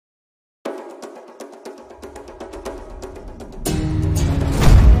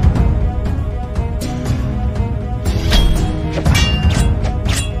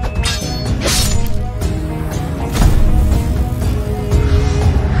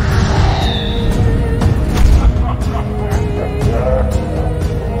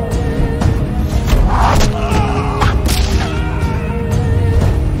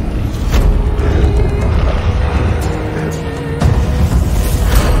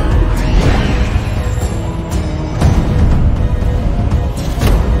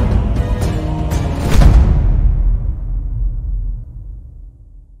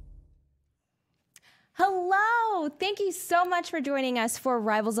so much for joining us for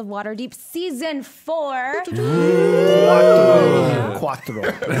Rivals of Waterdeep Season 4. Quattro.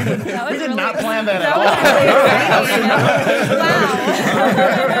 We did not plan that at all.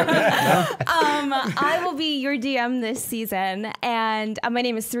 Wow. I will be your DM this season, and my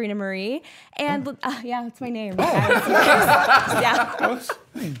name is Serena Marie. And yeah, that's my name. Yeah. I was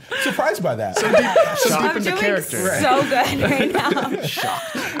surprised by that. So deep into character. So good right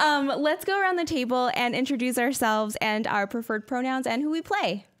now. Let's go around the table and introduce ourselves and our preferred pronouns and who we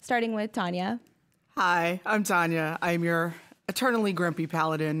play, starting with Tanya. Hi, I'm Tanya. I'm your eternally grumpy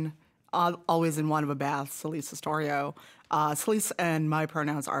paladin, always in one of a bath, Celise Astorio. Celise and my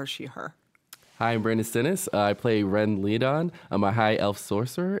pronouns are she, her. Hi, I'm Brandon Stennis. I play Ren Leodon. I'm a high elf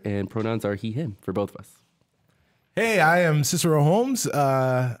sorcerer, and pronouns are he, him for both of us. Hey, I am Cicero Holmes.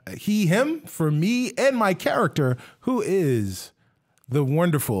 He, him for me and my character, who is the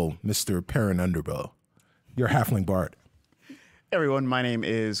wonderful Mr. Perrin Underbow, your halfling bard. Everyone, my name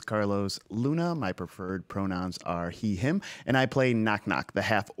is Carlos Luna. My preferred pronouns are he, him, and I play Knock Knock, the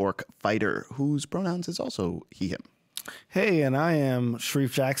half-orc fighter, whose pronouns is also he, him. Hey, and I am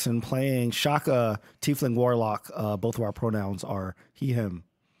Sharif Jackson playing Shaka, Tiefling Warlock. Both of our pronouns are he, him.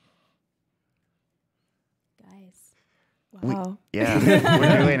 Wow. Yeah,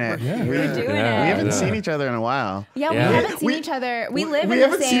 we're doing it. We're doing it. We haven't seen each other in a while. Yeah, we haven't seen each other. We live in the same... We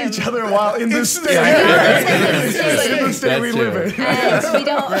haven't seen each other in a while in this state. In the state we live in. And we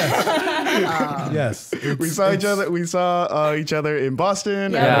don't... Yes. We saw each other. We saw each other in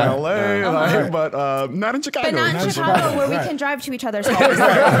Boston and LA, but not in Chicago. But not in Chicago, where we can drive to each other's homes.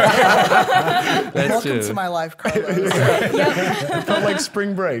 Welcome to my life, Carlos. It felt like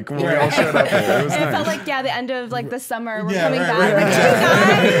spring break when we all showed up there. It was nice. It felt like, the end of the summer. We're Yeah, coming right, back. right,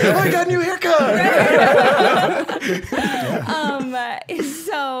 Like, Oh, I got a new haircut.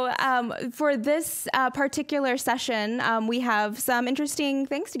 So for this particular session, we have some interesting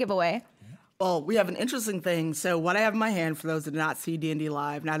things to give away. Well, we have an interesting thing. So what I have in my hand, for those that did not see D&D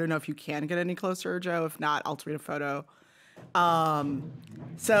Live, and I don't know if you can get any closer, Joe. If not, I'll tweet a photo.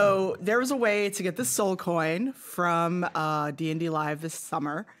 So there was a way to get the soul coin from D&D Live this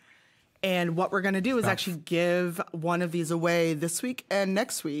summer. And what we're going to do is actually give one of these away this week and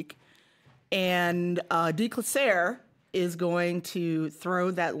next week. And Declasser is going to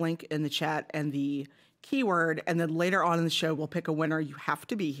throw that link in the chat and the keyword. And then later on in the show, we'll pick a winner. You have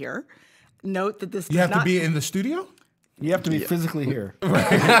to be here. Note that this You have to be in the studio? You have to be physically here. In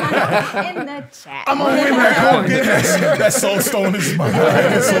the chat. I'm on that coin. That soul stone is mine.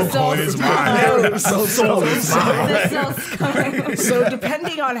 That soul coin is mine. Soul stone is mine. So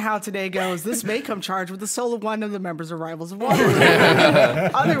depending on how today goes, this may come charged with the soul of one of the members of Rivals of Waterdeep.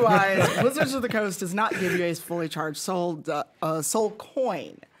 Otherwise, Wizards of the Coast does not give you a fully charged soul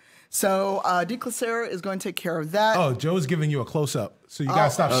coin. So Declasser is going to take care of that. Oh, Joe's giving you a close-up, so you got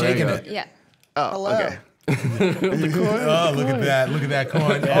to stop shaking it. Yeah. Oh, okay. Oh, look at that. Look at that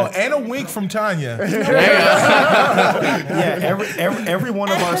coin. Oh, and a wink from Tanya. Every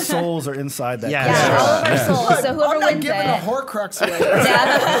one of our souls are inside that. Yeah, all of our souls. So whoever I'm not wins giving it. a Horcrux away.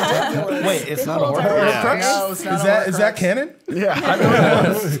 Wait, it's not a holds horror. our No, it's not Is that canon? Yeah.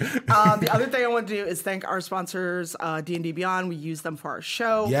 The other thing I want to do is thank our sponsors, D&D Beyond. We use them for our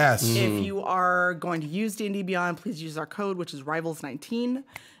show. Yes. If you are going to use D&D Beyond, please use our code, which is Rivals19.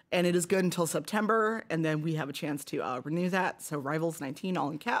 And it is good until September, and then we have a chance to renew that. So Rivals19, all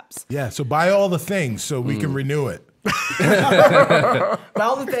in caps. Yeah, so buy all the things so we can renew it. Buy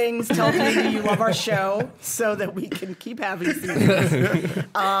all the things, tell D&D you love our show so that we can keep having seasons.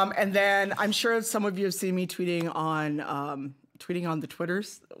 And then I'm sure some of you have seen me tweeting on the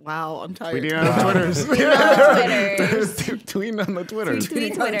Twitters. Wow, I'm tired. Tweeting on the Twitters. Tweeting on the Twitters.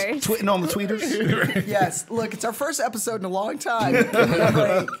 Tweet Twitters. Tweeting on the tweeters. Yes, look, it's our first episode in a long time. Give me a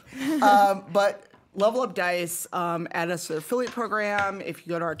break. But Level Up Dice add us to their affiliate program. If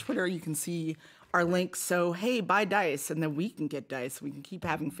you go to our Twitter, you can see our links. So, hey, buy dice, and then we can get dice. We can keep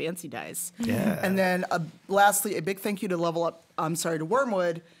having fancy dice. Yeah. And then lastly, a big thank you to to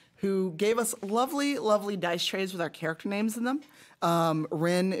Wormwood, who gave us lovely, lovely dice trays with our character names in them.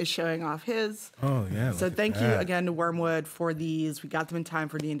 Rin is showing off his. Oh, yeah. So thank you again to Wormwood for these. We got them in time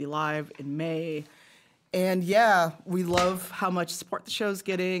for D&D Live in May. And yeah, we love how much support the show's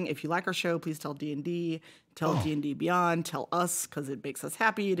getting. If you like our show, please tell D&D, tell D&D Beyond, tell us, because it makes us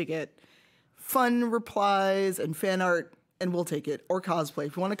happy to get fun replies and fan art, and we'll take it. Or cosplay.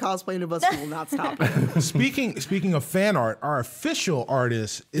 If you want to cosplay any of us, we will not stop. Speaking of fan art, our official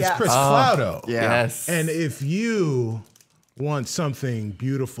artist is Chris Cloudo. Yeah. Yes. And if you want something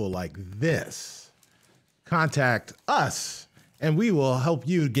beautiful like this, contact us, and we will help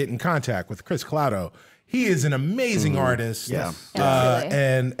you get in contact with Chris Cloudo. He is an amazing artist. Yeah.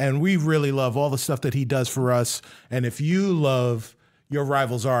 And we really love all the stuff that he does for us. And if you love your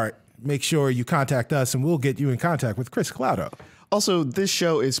rival's art, make sure you contact us and we'll get you in contact with Chris Claudio. Also, this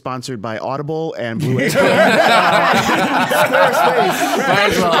show is sponsored by Audible and Blue Apron.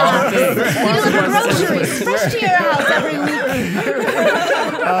 Deliver groceries fresh to your house every week.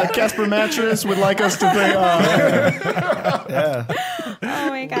 Casper Mattress would like us to bring. Oh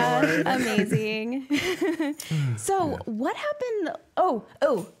my gosh, amazing. So what happened? Oh,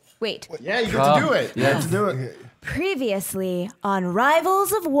 wait. Yeah, you get to do it. Yeah. Let's do it. Previously on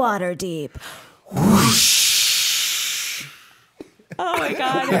Rivals of Waterdeep. Oh my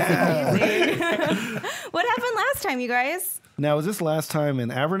god, it's amazing. What happened last time, you guys? Now, was this last time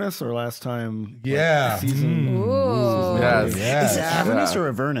in Avernus or last time? Yeah. Season. Ooh. Yes. Yeah. Is it Avernus or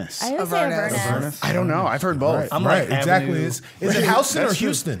Avernus? I would say Avernus. Avernus. I don't know. I've heard both. I'm Right, like exactly. Avenue. Is it Houston or That's true.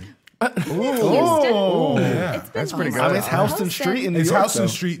 Houston? Oh, Yeah. It's been That's pretty fun. good. I mean, it's Houston Street in New It's York. Houston though.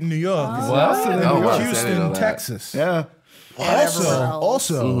 Street in New York. What? And Oh, wow. I didn't know Houston, that. Texas. Yeah.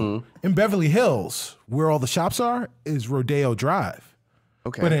 Also, in Beverly Hills, where all the shops are, is Rodeo Drive.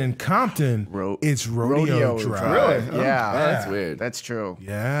 Okay. But in Compton, it's Rodeo Drive. Really? Yeah. Oh, that's weird. That's true.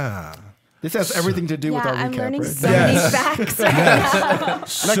 Yeah. This has everything to do with our I'm recap, learning right? so many facts right now.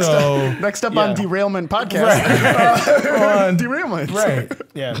 So, Next up Yeah. on Derailment Podcast. on Derailment. right.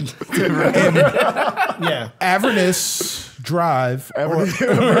 Yeah. Yeah. Avernus Drive. Avernus.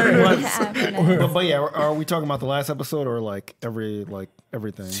 But yeah, are we talking about the last episode or like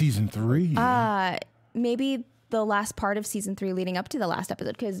everything? Season 3. Maybe the last part of season 3 leading up to the last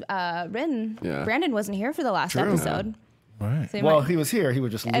episode, because Yeah. Brandon wasn't here for the last episode. Right. So he Well, might- he was here. He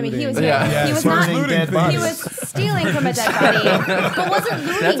was just looting. I mean, he was Yeah. here. Yeah, He was burning not. dead things. bodies. He was stealing from a dead body, but wasn't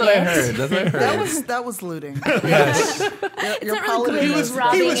looting That's what I it. heard. That's what I heard. That was looting. Yes. It's not really good. He was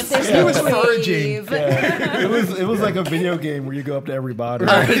robbing he was- if there's he no was grave. foraging. It was like a video game where you go up to every body.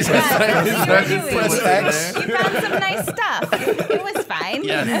 Yeah, that's what you were doing. Press X. You found some nice stuff. It was fine.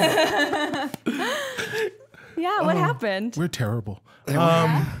 Yeah, what happened? We're terrible.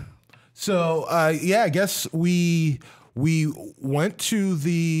 So yeah, I guess we went to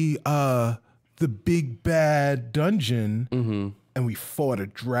the big bad dungeon and we fought a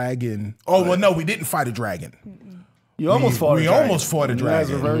dragon. Oh well, no, we didn't fight a dragon. You almost fought. We a dragon. almost fought a You guys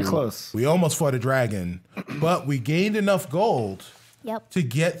dragon. were very close. We almost fought a dragon, but we gained enough gold Yep. to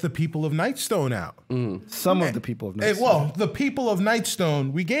get the people of Nightstone out. Some of the people of Hey, Nightstone. well, the people of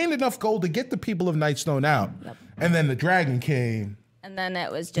Nightstone, we gained enough gold to get the people of Nightstone out, and then the dragon came. And then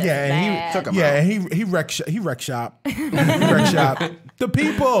it was just Yeah, and bad. he took him out. And he wrecked shop. He wrecked shop. The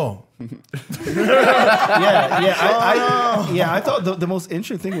people. I thought the most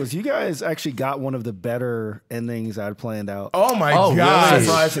interesting thing was you guys actually got one of the better endings I'd planned out. Oh my Oh, god! really?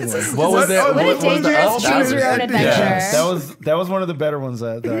 Surprisingly. What was that? What a dangerous choose your own adventure. Yeah, that was one of the better ones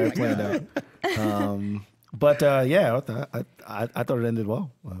that I planned out. I thought it ended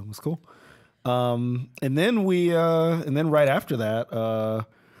well. It was cool. And then right after that,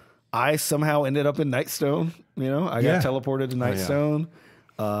 I somehow ended up in Nightstone. You know, I got teleported to Nightstone.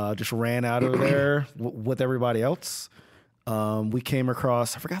 Just ran out of there with everybody else. We came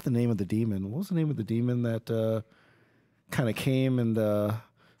across, I forgot the name of the demon. What was the name of the demon that kind of came and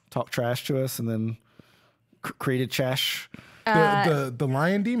talked trash to us and then created trash? The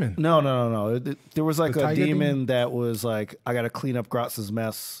lion demon. No. There was like The a tiger demon that was like, I got to clean up Gratz's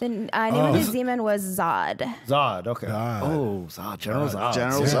mess. The name of his demon was Zod. Zod, okay. Zod. Oh, Zod, General Zod.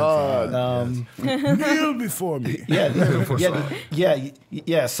 General Zod. Kneel before me. Yeah.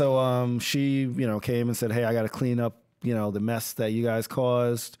 So she, came and said, "Hey, I got to clean up, the mess that you guys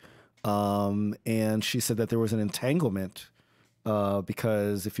caused." And she said that there was an entanglement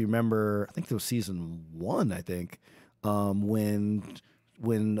because if you remember, I think it was season 1. I think when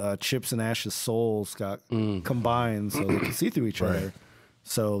Chips and Ash's souls got combined, so they could see through each other.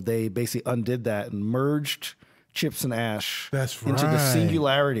 So they basically undid that and merged Chips and Ash That's into the right.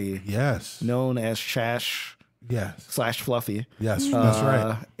 singularity Yes. known as Chash Yes. / Fluffy. Yes. That's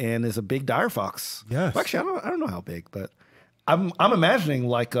right. And is a big dire fox. Yes. Well, actually, I don't know how big, but I'm imagining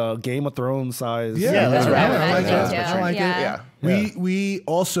like a Game of Thrones size. Yeah, that's right. I like that. it too. I like Yeah. it. We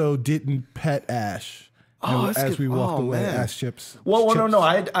also didn't pet Ash. that's as good. we walked Oh, away, man. Ash Chips. Well, Chips. no.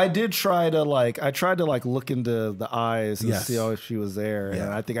 I did try to look into the eyes and Yes. see if she was there, Yeah.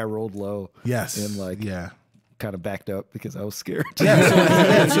 and I think I rolled low. Yes. And kind of backed up because I was scared.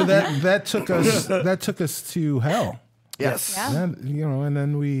 Yeah, so that took us to hell. Yes. Yeah. And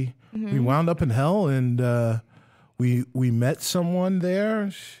then we wound up in hell, and we met someone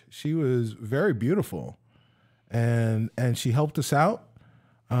there. She was very beautiful, and she helped us out.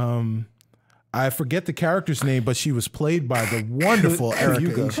 I forget the character's name, but she was played by the wonderful Erica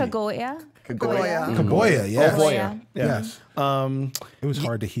Ishii. Kagoya. Kagoya, yes. Kagoya. Yes. It was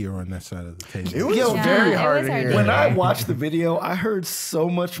hard to hear on that side of the table. It was Yeah, very it hard was to hard hear. to When I watched the video, I heard so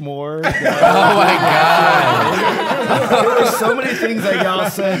much more. Oh my god! There were so many things that y'all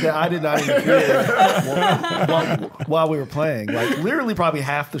said that I did not even hear while we were playing. Like literally, probably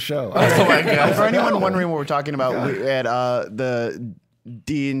half the show. Oh my god! For anyone wondering what we're talking about, we at the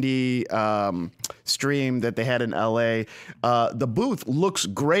D&D stream that they had in LA, the booth looks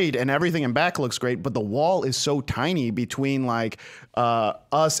great and everything in back looks great, but the wall is so tiny between like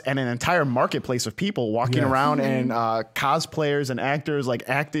us and an entire marketplace of people walking around and cosplayers and actors like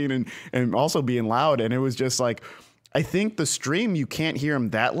acting and also being loud. And it was just like, I think the stream, you can't hear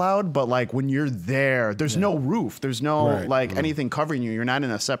them that loud, but like when you're there, there's no roof. There's no like anything covering you. You're not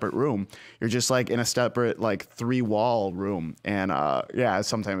in a separate room. You're just like in a separate like 3-wall room. And yeah,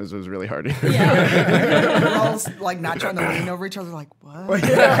 sometimes it was really hard to hear. We're all like not trying to lean over each other, like, what?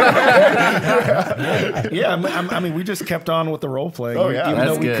 Yeah, I mean, we just kept on with the role playing. Oh, yeah. Even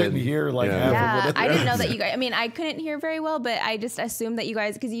That's though we good. couldn't hear like half Yeah, of it. I didn't know that you guys. I mean, I couldn't hear very well, but I just assumed that you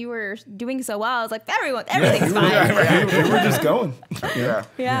guys, because you were doing so well, I was like, everything's fine. We were just going. Yeah.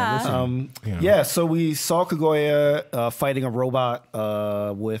 Yeah. So we saw Kagoya fighting a robot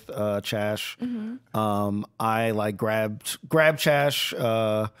with Chash. I like grabbed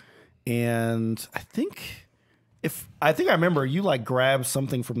Chash, and I think I remember you like grabbed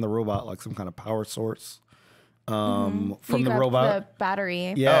something from the robot, like some kind of power source from You the grabbed robot. the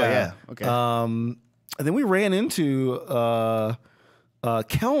battery. Yeah. Oh, yeah. Okay. And then we ran into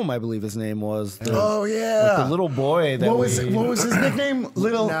Kelm, I believe his name was. Oh yeah, the little boy that what was his nickname?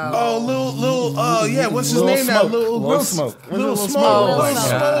 Little. No. Oh, little, yeah, what's his Little name now? Smoke. Little Smoke. Little Smoke.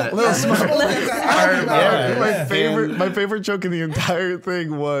 Smoke. Little Smoke. Yeah. My favorite joke in the entire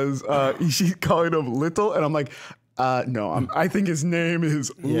thing was she calling him Little, and I'm like, no, I think his name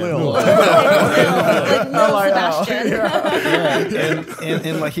is Lil. Like Lil Sebastian.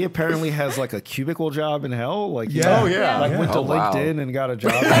 and like he apparently has like a cubicle job in hell. Like Yeah. Oh, yeah. like went to Oh, wow. LinkedIn and got a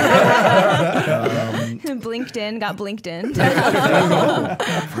job. Blinked in, got blinked in. Pretty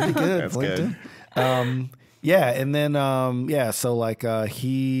good. That's LinkedIn. good. Yeah, and then so like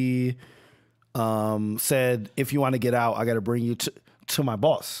he said, if you want to get out, I got to bring you to my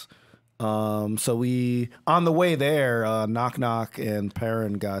boss. So we on the way there, Knock Knock and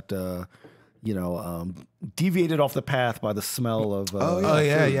Perrin got deviated off the path by the smell of we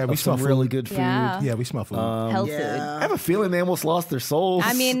some smell really food. good food. Yeah. Yeah, we smell food. Health I food. have a feeling they almost lost their souls.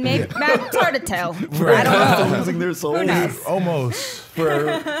 I mean, maybe it's hard to tell. I don't know. Losing their souls Almost.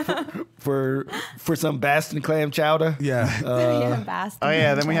 for some Bastin clam chowder. Yeah. Bastard. Oh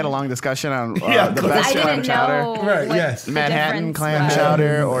yeah, then we had a long discussion on the I best clam didn't chowder. know Right, what yes. the Manhattan difference clam was.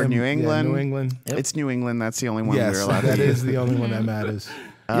 chowder or New England. New England. It's New England. That's the only one Yes, we're allowed that to is use. the only one that matters.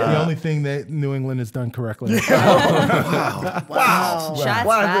 The only thing that New England has done correctly. Wow. Shots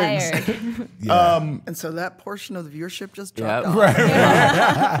Lot of fired. And so that portion of the viewership just Yeah. dropped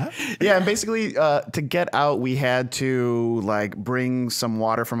off. Yeah, and basically to get out, we had to like bring some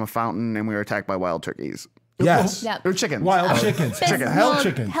water from a fountain, and we were attacked by wild turkeys. Yes. Yep. Or chickens. Wild chickens. Hell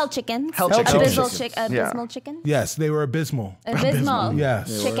chickens. Hell chickens. Hell chickens. Abysmal, Chickens. abysmal chickens. Yes, they were abysmal. Abysmal.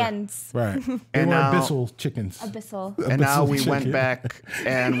 Yes. Chickens. Right. They And were now- abyssal chickens. Abyssal. And now Abyssal we went chicken. back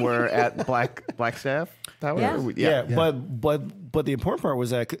and we're at Blackstaff Tower. Yeah. Yeah, but the important part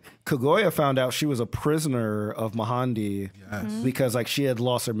was that Kagoya found out she was a prisoner of Mahandi because like she had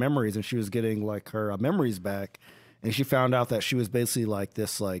lost her memories and she was getting like her memories back, and she found out that she was basically like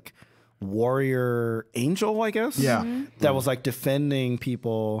this like warrior angel, I guess. Yeah. that was like defending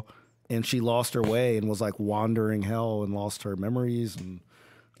people, and she lost her way and was like wandering hell and lost her memories and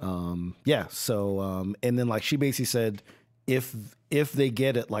and then like she basically said, if they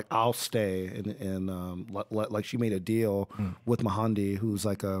get it, like I'll stay, and like she made a deal with Mahandi, who's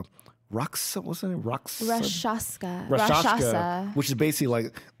like a Raksa, what's her name? Rashaska. Rashashka, which is basically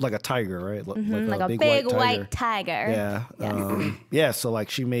like a tiger, right? Like a big white tiger. Yeah. So like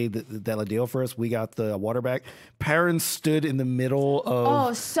she made that deal for us. We got the water back. Perrin stood in the middle of.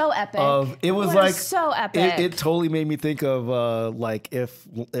 Oh, so epic. It was It like so epic. It totally made me think of like if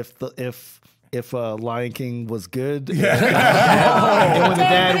Lion King was good, and when the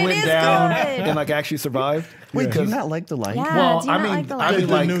dad It went is down good. and like actually survived. Wait, do you not like the Lion King? Yeah, Well, do you I not mean, like the I Lion mean, King?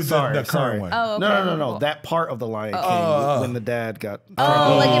 like, The sorry. current one. Oh, okay. No. That part of the Lion King when the dad got.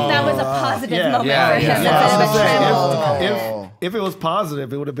 Oh, like if that was a positive moment Yeah, for him. yeah. That's I a was bit of a saying, tremble. if it was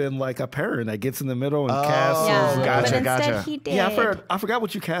positive, it would have been like a Perrin that gets in the middle and casts. Yeah, Gotcha, but instead gotcha. he did. Yeah, I forgot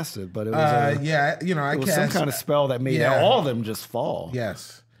what you casted, but it was, Yeah, you know, I it was cast some kind of spell that made all of them just fall.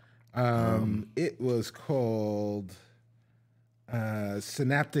 Yes. It was called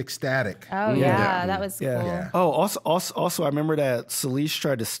Synaptic Static. Oh yeah, that was cool. Yeah. Oh, also, I remember that Celeste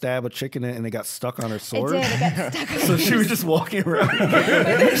tried to stab a chicken and it got stuck on her It sword. did. It got stuck. So she was just walking around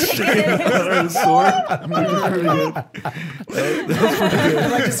with chicken on her sword.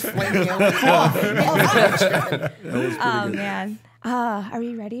 Like just flaming out. Oh man. Are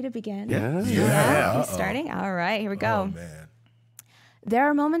we ready to begin? Yeah. We're starting. All right, here we go. Oh, man. There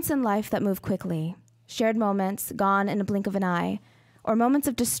are moments in life that move quickly, shared moments gone in a blink of an eye, or moments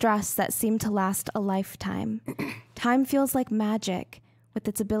of distress that seem to last a lifetime. Time feels like magic, with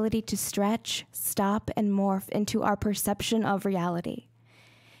its ability to stretch, stop, and morph into our perception of reality.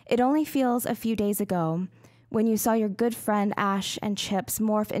 It only feels a few days ago when you saw your good friend Ash and Chips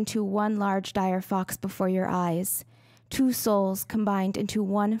morph into one large dire fox before your eyes, two souls combined into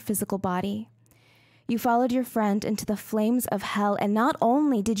one physical body. You followed your friend into the flames of hell, and not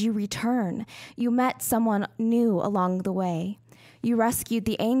only did you return, you met someone new along the way. You rescued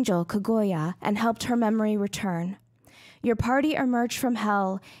the angel, Kaguya, and helped her memory return. Your party emerged from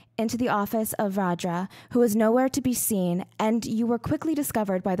hell into the office of Vajra, who was nowhere to be seen, and you were quickly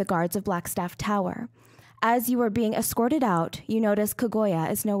discovered by the guards of Blackstaff Tower. As you were being escorted out, you noticed Kaguya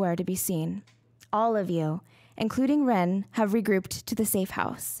is nowhere to be seen. All of you, including Ren, have regrouped to the safe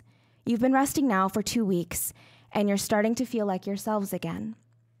house. You've been resting now for 2 weeks, and you're starting to feel like yourselves again.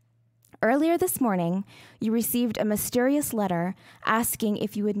 Earlier this morning, you received a mysterious letter asking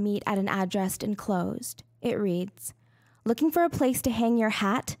if you would meet at an address enclosed. It reads, "Looking for a place to hang your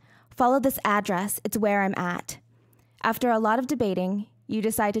hat? Follow this address, it's where I'm at." After a lot of debating, you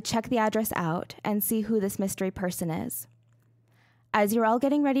decide to check the address out and see who this mystery person is. As you're all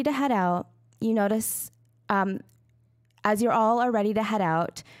getting ready to head out, you notice, as you're all are ready to head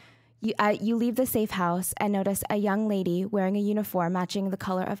out, you leave the safe house and notice a young lady wearing a uniform matching the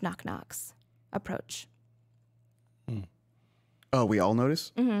color of Knock Knock's approach. Oh, we all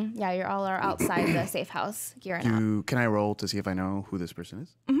notice? Mm-hmm. Yeah, you all are outside the safe house gearing up. Can I roll to see if I know who this person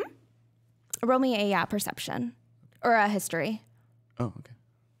is? Roll me a perception or a history. Oh, okay.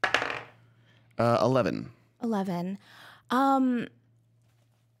 11. 11.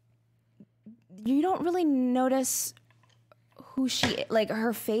 You don't really notice who she, like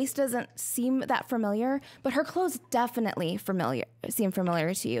her face doesn't seem that familiar, but her clothes definitely seem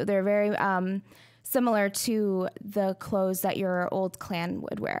familiar to you. They're very similar to the clothes that your old clan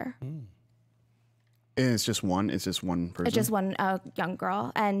would wear. And it's just one person? It's just one young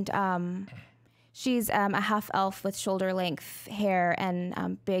girl, and she's a half elf with shoulder length hair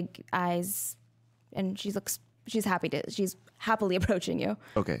and big eyes, and she's happily approaching you.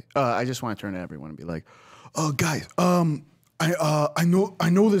 Okay. I just want to turn to everyone and be like, guys, I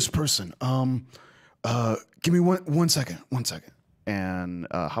know this person. Give me one second. And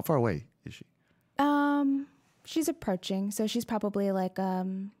how far away is she? She's approaching, so she's probably like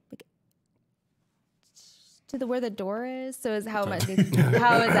to where the door is. So how much?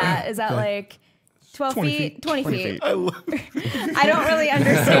 How is that? Is that like 12 feet? 20 feet. I don't really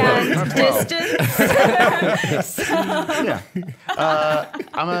understand distance. Yeah.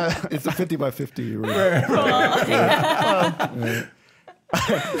 It's a 50 by 50.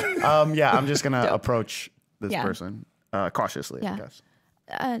 Yeah, I'm just gonna approach this Yeah. person cautiously, Yeah. I guess.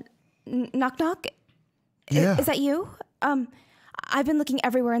 Knock knock. Yeah. Is that you? I've been looking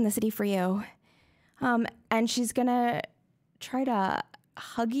everywhere in the city for you. And she's gonna try to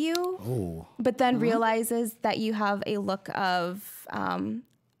hug you, but then realizes that you have a look of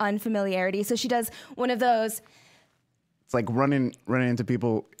unfamiliarity. So she does one of those. It's like running into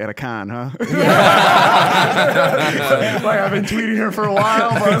people at a con, huh? Like I've been tweeting her for a while,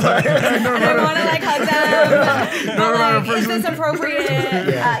 but like, And I want to like hug them. But like, is this appropriate?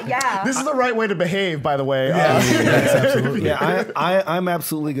 Yeah. this is the right way to behave, by the way. Yes, absolutely. Yeah, I'm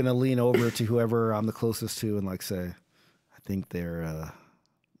absolutely gonna lean over to whoever I'm the closest to and like say, I think they're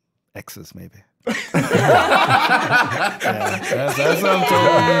exes, maybe. That's what I'm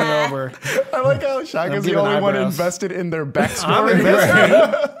totally leaning over. I like how Shaka's the giving only one eyebrows. invested in their I'm backstory.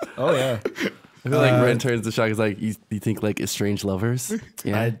 invested. Oh yeah. I feel like Ren turns to Shock is like, you think like estranged lovers?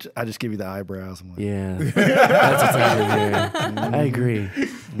 Yeah. I just give you the eyebrows. I'm like, Yeah. That's what's happening here. I agree.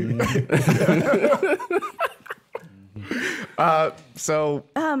 So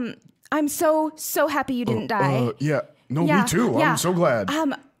I'm so happy you didn't die. yeah, no, Yeah, me too. yeah. I'm so glad.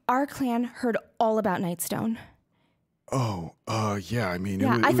 Our clan heard all about Nightstone. Yeah. I mean,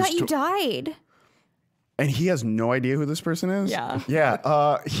 Yeah, it I was thought you died. And he has no idea who this person is. Yeah.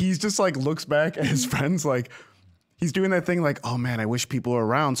 Yeah. He's just like looks back at his friends like He's doing that thing like, oh man, I wish people were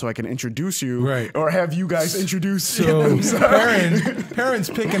around so I can introduce you, Right. or have you guys introduce So him. Perrin's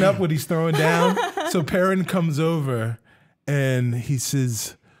picking up what he's throwing down. So Perrin comes over and he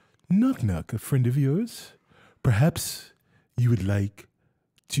says, knock, knock, a friend of yours? Perhaps you would like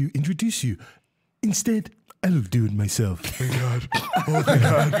to introduce you. Instead, I'll do it myself. Oh my God. Oh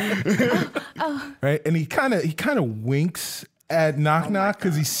my God. Right? And he kind of winks at Knock Knock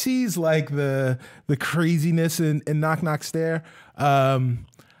because he sees like the craziness in Knock Knock stare.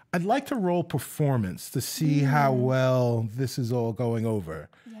 I'd like to roll performance to see how well this is all going over.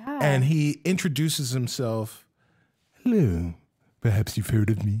 Yeah. And he introduces himself. Hello, perhaps you've heard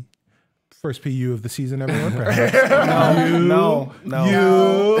of me. First PU of the season, everyone. Perhaps. No.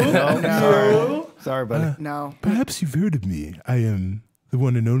 Sorry, buddy. No. Perhaps you've heard of me. I am the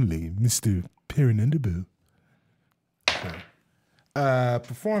one and only Mr. Perrin Underbow.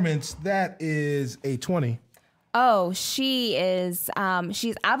 Performance, that is a 20. Oh, she is.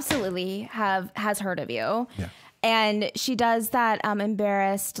 She's absolutely has heard of you. Yeah. And she does that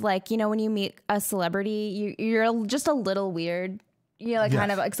embarrassed, like, you know, when you meet a celebrity, you're just a little weird. You're like kind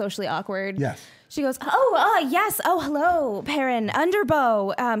Yes. of like socially awkward. Yes. She goes, yes. Oh, hello, Perrin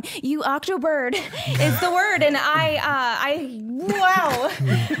Underbow. You Octobird is the word. And wow.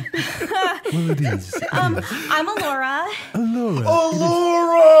 Well, it is. I'm Alora.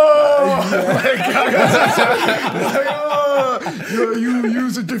 Laura. Oh, you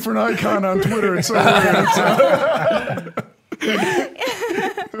use a different icon on Twitter. It's so weird.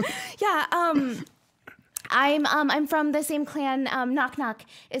 Yeah, I'm from the same clan. Knock Knock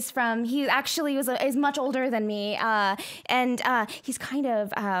is from. He actually is much older than me, and he's kind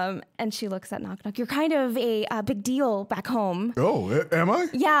of. And she looks at Knock Knock. You're kind of a big deal back home. Oh, am I?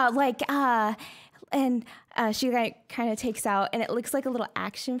 Yeah, like and she like kind of takes out, and it looks like a little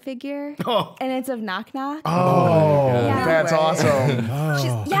action figure, and it's of Knock Knock. Oh, Yeah. that's awesome.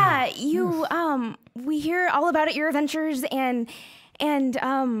 Yeah, you. We hear all about it, your adventures, and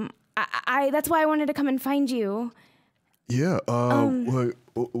I that's why I wanted to come and find you. Yeah.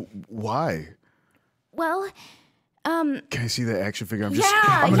 Why? Well, Can I see the action figure? I'm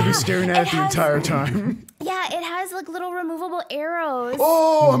Yeah, gonna yeah. be staring at it the has- entire time. yeah, it has like little removable arrows.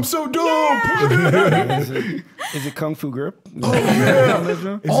 Oh, I'm so dope. Is it Kung Fu Grip? Oh, yeah. Is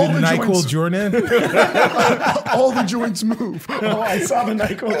All it the NyQuil joints- Jordan? All the joints move. Oh, I saw the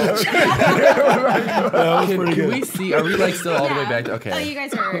NyQuil. Can we see? Are we like still all the way back? Okay. Oh, you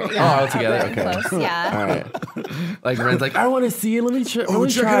guys are all together? up and Okay. close. Yeah. All right. Like Ren's like, I want to see it. Let me try. Oh,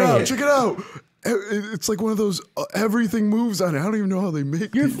 check it out. Check it out. It's like one of those everything moves on it. I don't even know how they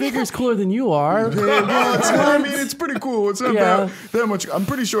make Your these. figure's cooler than you are. Yeah, it's not, I mean, it's pretty cool. It's not Yeah. that much. I'm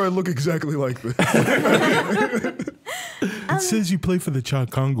pretty sure I look exactly like this. It says you play for the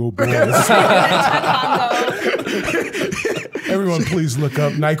Chacongo Bulls. Everyone, please look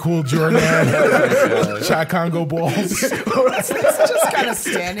up NyQuil Jordan, Chacongo Bulls. It's just kind of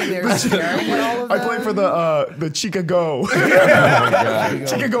standing there staring at all of I them. play for the Chicago.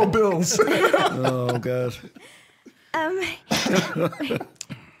 Chicago Bills. Oh gosh.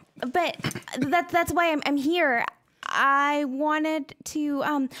 But that's why I'm here. I wanted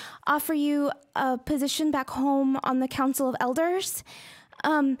to offer you a position back home on the Council of Elders,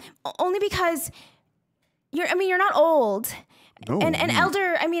 only because you're not old. No. And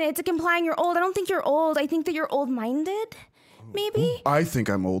elder, I mean, it's like implying you're old. I don't think you're old. I think that you're old-minded, maybe. I think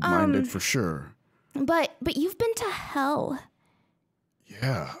I'm old-minded for sure. But you've been to hell.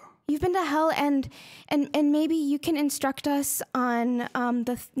 Yeah. You've been to hell, and maybe you can instruct us on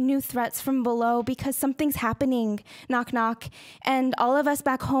the new threats from below, because something's happening. Knock, knock. And all of us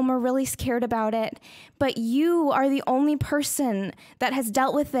back home are really scared about it. But you are the only person that has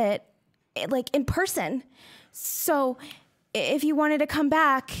dealt with it, like, in person. So if you wanted to come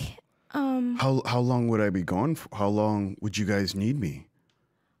back... How long would I be gone for? How long would you guys need me?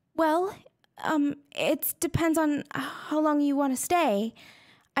 Well, it depends on how long you want to stay.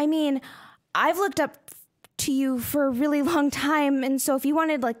 I mean, I've looked up to you for a really long time, and so if you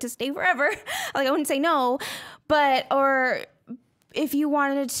wanted like to stay forever, like I wouldn't say no, or if you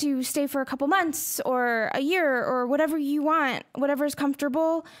wanted to stay for a couple months or a year or whatever you want, whatever's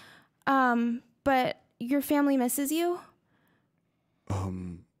comfortable. But your family misses you.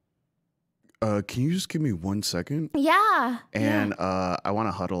 Can you just give me 1 second? Yeah. And I want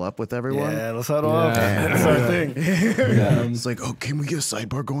to huddle up with everyone. Yeah, let's huddle up. Yeah. That's our thing. It's like, oh, can we get a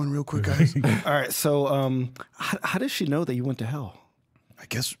sidebar going real quick, guys? All right. So, how does she know that you went to hell? I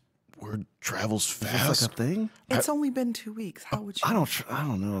guess word travels Is this fast. like a thing? It's only been 2 weeks. How would you? I don't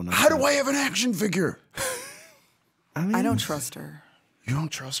know. How do I have an action figure? I don't trust her. You don't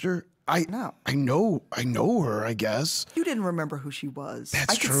trust her? No. I know her, I guess. You didn't remember who she was.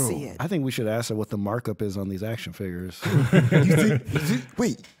 That's I could true. see it. I think we should ask her what the markup is on these action figures.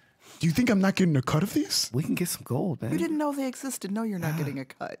 Wait, do you think I'm not getting a cut of these? We can get some gold, man. You didn't know they existed. No, you're not getting a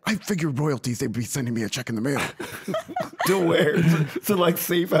cut. I figured royalties, they'd be sending me a check in the mail. To where? To like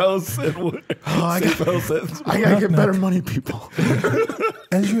Safe House and what? Safe House and I gotta get better money, people.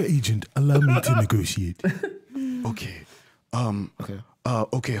 As your agent, allow me to negotiate. Okay. Okay.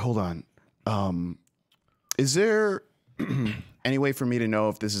 Okay, hold on. Is there any way for me to know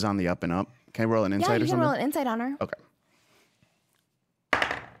if this is on the up and up? Can I roll an Yeah, insight you or can something? roll an insight on her. Okay.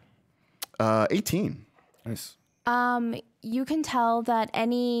 18. Nice. You can tell that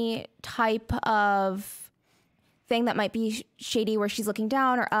any type of thing that might be shady where she's looking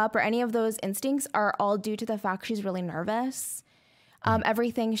down or up or any of those instincts are all due to the fact she's really nervous.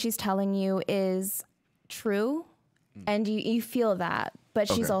 Everything she's telling you is true and you feel that, but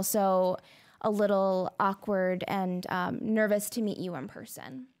she's Okay. also a little awkward and nervous to meet you in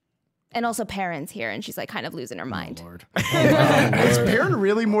person. And also Perrin's here, and she's like kind of losing her mind. Lord. Is Perrin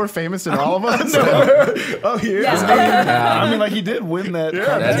really more famous than all of us? Oh, he is? I mean, like he did win that.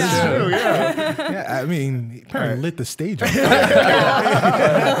 Yeah, that's true, yeah. Yeah, I mean, he probably lit the stage on fire.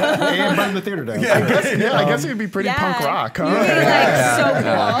 And burned the theater down. I guess he'd be pretty punk rock, huh?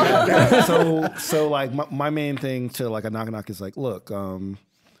 So like my main thing to like a knock is like, look,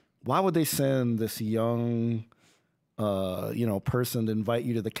 why would they send this young person to invite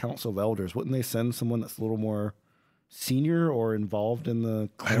you to the Council of Elders? Wouldn't they send someone that's a little more senior or involved in the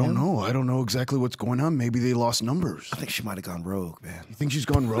clan? I don't know. I don't know exactly what's going on. Maybe they lost numbers. I think she might have gone rogue, man. You think she's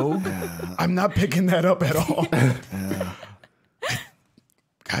gone rogue? I'm not picking that up at all.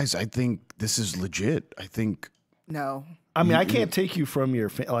 Guys, I think this is legit. I think No. I mean, I can't take you from your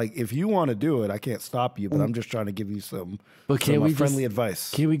like. If you want to do it, I can't stop you. But I'm just trying to give you some, friendly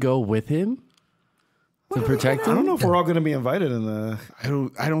advice. Can we go with him to protect him? I don't know if we're all going to be invited in the. I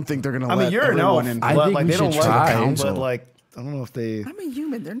don't think they're gonna. I mean, you're an elf, in. I but think like we they don't should like try. the Council. but like I don't know if they. I'm a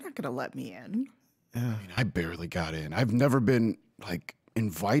human. They're not going to let me in. I barely got in. I've never been like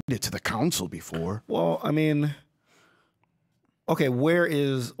invited to the council before. Well, I mean, okay, where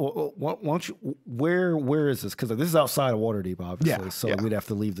is where is this? Because this is outside of Waterdeep, obviously. Yeah, So yeah. we'd have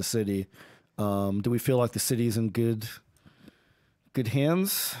to leave the city. Do we feel like the city's in good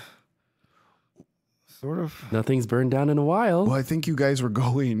hands? Sort of. Nothing's burned down in a while. Well, I think you guys were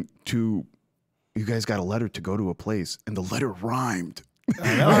going to. You guys got a letter to go to a place, and the letter rhymed.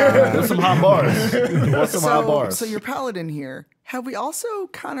 I know. There's some hot bars. What's some hot bars? So your paladin here. Have we also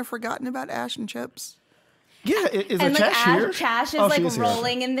kind of forgotten about Ash and Chips? Yeah, is And it like Chash here? Chash is Oh, like she is here.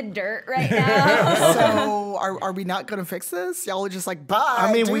 rolling in the dirt right now. So are we not going to fix this? Y'all are just like, bye.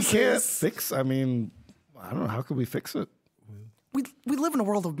 I mean, we deuces. can't fix. I mean, I don't know. How could we fix it? We live in a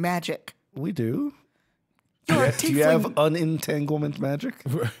world of magic. We do. You're a Do you have tiefling. unentanglement magic?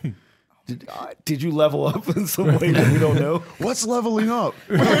 Did you level up in some way that we don't know? What's leveling up?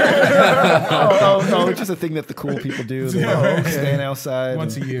 Oh, it's just a thing that the cool people do. They stand outside.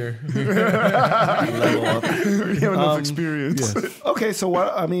 Once a year. level up. You have enough experience. Okay, so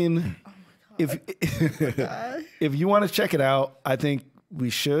what? I mean, if if you want to check it out, I think we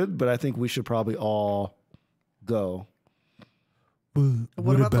should. But I think we should probably all go.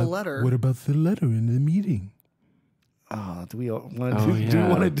 What about the letter? What about the letter in the meeting? Do we all want to do we yeah.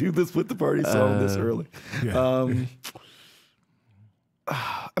 want to do this with the party song this early? Yeah.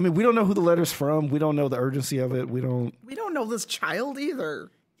 I mean, we don't know who the letter's from. We don't know the urgency of it. We don't. We don't know this child either.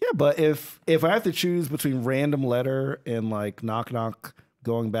 Yeah, but if I have to choose between random letter and like knock knock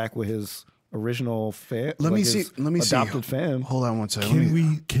going back with his original fan, Let me see. Let me adopted see. fam. Hold on one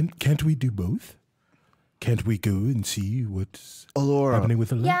second. Can't we do both? Can't we go and see what's Alora. happening with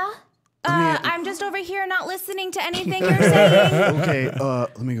the letter? Yeah. I'm just over here not listening to anything you're saying. Okay.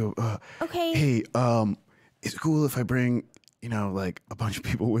 Let me go. Okay. Hey. Is it cool if I bring like a bunch of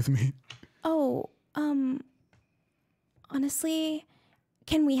people with me? Oh, honestly,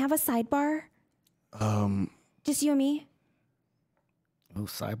 can we have a sidebar? Just you and me? Oh,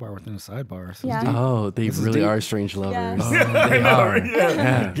 sidebar within a sidebar. This is Yeah. deep. Oh, they is really deep. are strange lovers. Yeah. They are.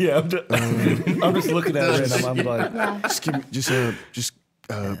 Yeah, I'm just looking at it and I'm like, Just give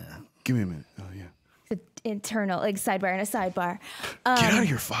me a minute. Oh yeah. It's an internal, like sidebar and a sidebar. Get out of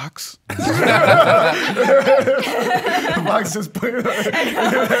here, Fox. Fox is putting.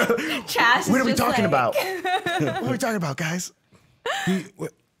 Chash. What are we talking about? What are we talking about, guys?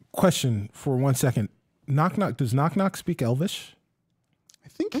 Question for 1 second. Knock knock. Does knock knock speak Elvish? I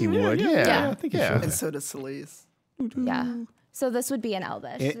think he would. Yeah. Yeah. I think he And should. so does Celise. Yeah. So this would be an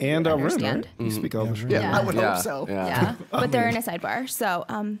Elvish. And I Ren, right? understand. You speak Elvish. Yeah, I would hope so. Yeah, but they're in a sidebar. So,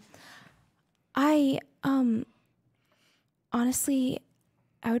 I honestly,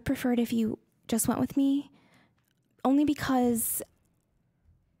 I would prefer it if you just went with me, only because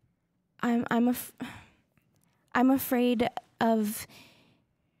I'm afraid of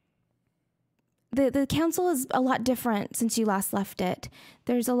the council is a lot different since you last left it.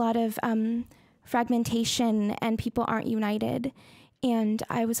 There's a lot of fragmentation and people aren't united. And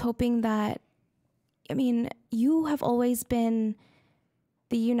I was hoping that, I mean, you have always been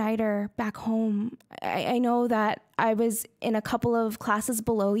the uniter back home. I know that I was in a couple of classes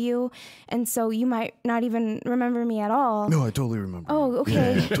below you, and so you might not even remember me at all. No, I totally remember. Oh,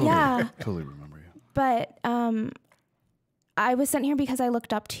 okay. Yeah. Totally remember you. But I was sent here because I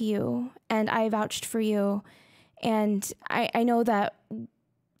looked up to you and I vouched for you. And I know that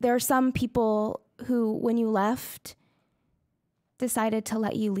there are some people who, when you left, decided to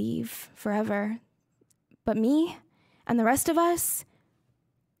let you leave forever. But me and the rest of us,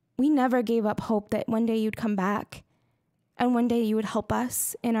 we never gave up hope that one day you'd come back and one day you would help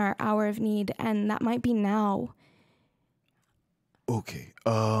us in our hour of need. And that might be now. Okay.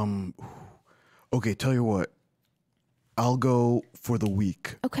 Okay, tell you what. I'll go for the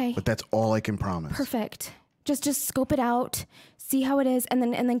week. Okay. But that's all I can promise. Perfect. Just scope it out, see how it is, and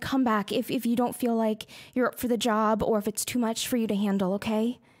then come back if you don't feel like you're up for the job or if it's too much for you to handle,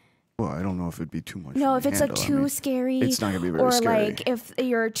 okay? Well, I don't know if it'd be too much. No, for if me it's to like handle. too I mean, scary, it's not gonna be very or scary. like if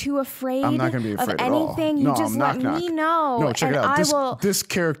you're too afraid, I'm not gonna be afraid of at all. anything, you No, just knock, let knock. me know. No, check and it out. I will. This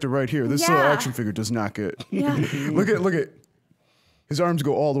character right here, this little Yeah. action figure does not get. Yeah. Look at. His arms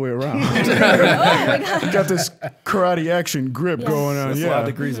go all the way around. Oh my God. He got this karate action grip Yes. going on. That's a Yeah. lot of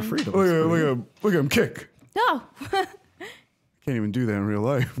degrees of freedom. Look at him kick. No. Can't even do that in real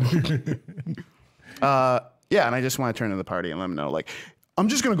life. Yeah, and I just want to turn to the party and let them know, like, I'm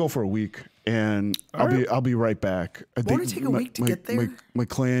just gonna go for a week, and I'll be right back. Won't it take a week to get there? My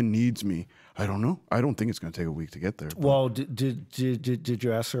clan needs me. I don't know. I don't think it's gonna take a week to get there. but- Well, did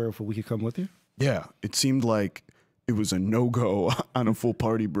you ask her if we could come with you? yeah, it seemed like it was a no-go on a full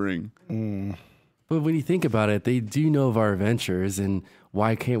party bring. But when you think about it, they do know of our adventures, and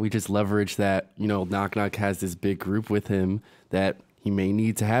why can't we just leverage that, Knock Knock has this big group with him that he may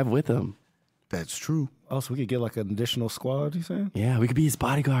need to have with him? That's true. Oh, so we could get like an additional squad, you saying? Yeah, we could be his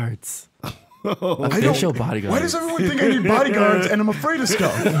bodyguards. I don't- Official bodyguards. Why does everyone think I need bodyguards and I'm afraid of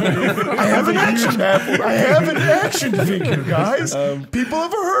stuff? I have an action figure, guys. People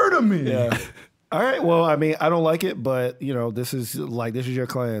have heard of me. Yeah. All right. Well, I mean, I don't like it, but this is your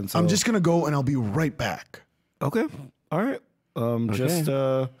clan. So. I'm just gonna go and I'll be right back. Okay. All right. Just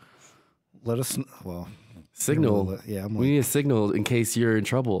let us. Well, Signal. Yeah, We need a signal in case you're in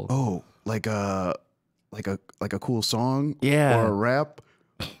trouble. Oh, like a cool song? Yeah. Or a rap?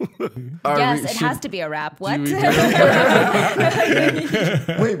 Yes, it has to be a rap. What?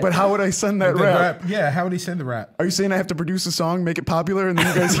 Wait, but how would I send that The rap? rap. Yeah, how would he send the rap? Are you saying I have to produce a song, make it popular, and then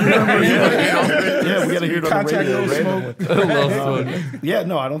you guys hear it? yeah, we got to hear it on the Contact radio. Lil Smoke. Yeah,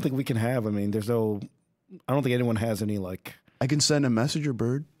 no, I don't think we can have. I mean, I don't think anyone has any like. I can send a messenger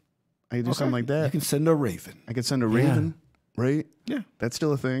bird. I can do something like that. You can send a raven. I can send a raven, right? Yeah, That's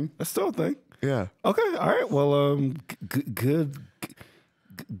still a thing. that's still a thing. Yeah. Okay. All right. Well,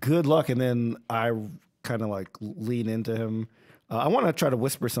 good luck. And then I kind of like lean into him. I want to try to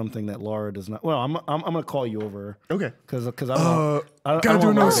whisper something that Laura does not. Well, I'm gonna call you over. Okay. Because I don't. Gotta do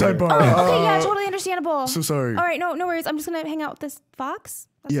another sidebar. sidebar. Okay, yeah, totally understandable. So sorry. All right, no worries. I'm just gonna hang out with this fox.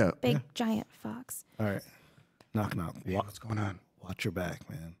 That's Yeah. a big giant fox. All right. Knock knock. What's going on? Watch your back,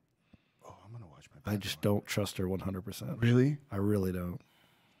 man. Oh, I'm gonna watch my back. I just don't trust her 100%. Really? I really don't.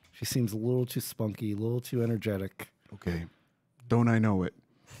 She seems a little too spunky, a little too energetic. Okay. Don't I know it?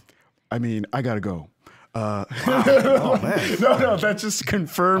 I mean, I gotta go. Oh man. No, that just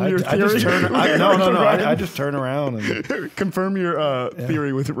confirmed your I theory. just turn. I just turn around and. Confirm your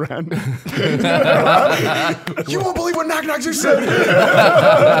theory with Ren. You won't believe what Knock Knock just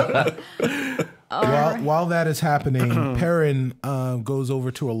said. While that is happening, Perrin goes over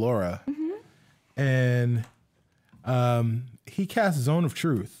to Alora, and he casts Zone of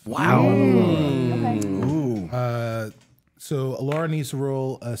Truth. Wow. Okay. So Alora needs to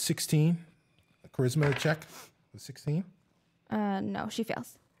roll a 16, a charisma check. A 16. No, she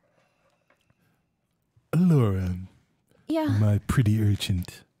fails. Alora, Yeah, my pretty urchin.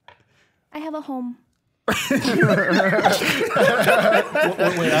 I have a home. Zone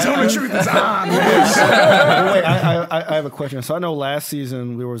of Truth is on. Wait, I have a question. So I know last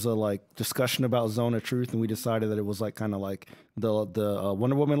season there was a like discussion about Zone of Truth, and we decided that it was like kind of like the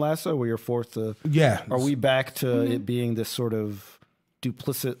Wonder Woman lasso, where you're forced to. Yeah. Are we back to it being this sort of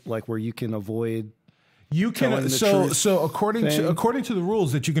duplicit, like where you can avoid? You telling can the so truth so according thing? to the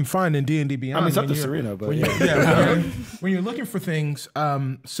rules that you can find in D&D Beyond. I mean, it's up when to you're- Serena, but when yeah. when you're looking for things,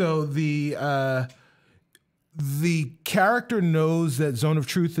 so the character knows that Zone of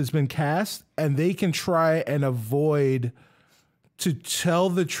Truth has been cast, and they can try and avoid to tell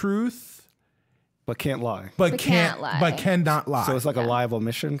the truth, but can't lie. but can't lie. but cannot lie. So it's like a live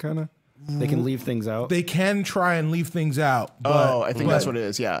omission, kind of. They can leave things out. They can try and leave things out. But, I think that's what it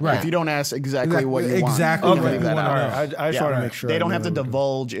is. Yeah. Right. If you don't ask exactly what you Exactly want, what you you leave that want out. to All know. right, I just want to make sure They I don't knew have to we were-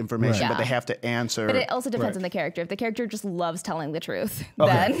 divulge information, Right. but they have to answer. But it also depends Right. on the character. If the character just loves telling the truth,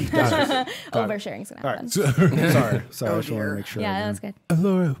 Okay. then oversharing's gonna All happen. right. Sorry. I just want to make sure. I Yeah, knew. that's good.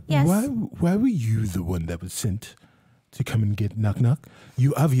 Laura, Yes. why were you the one that was sent to come and get Knock Knock?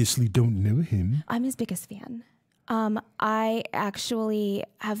 You obviously don't know him. I'm his biggest fan. I actually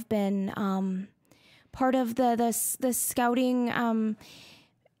have been part of the scouting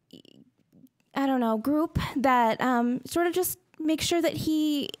I don't know group that sort of just makes sure that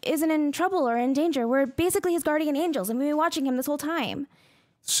he isn't in trouble or in danger. We're basically his guardian angels, and we've been watching him this whole time.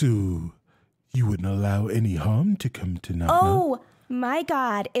 So you wouldn't allow any harm to come to Knock Knock? Oh my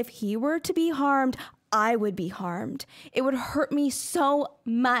God! If he were to be harmed, I would be harmed. It would hurt me so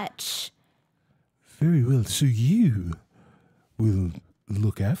much. Very well. So you will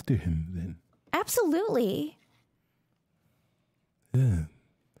look after him then. Absolutely. Yeah.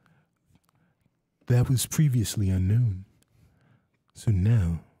 That was previously unknown. So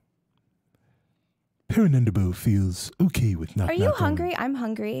now, Perrin Underbow feels okay with Knock Are you Knock on. hungry? I'm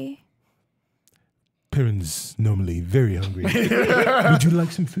hungry. Perrin's normally very hungry. Would you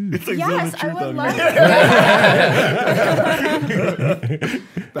like some food? Yes, I would love it.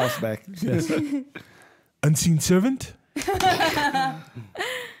 Bounce back. Yes. Unseen servant? So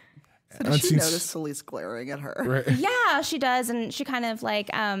does she Unseen notice Sully's glaring at her? Yeah, she does, and she kind of like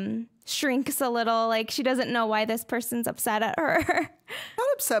shrinks a little, like she doesn't know why this person's upset at her. Not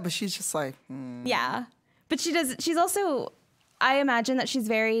upset, but she's just like, Yeah, but she's also, I imagine that she's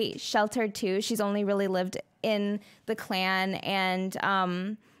very sheltered too. She's only really lived in the clan and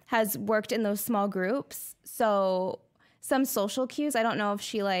has worked in those small groups, so some social cues, I don't know if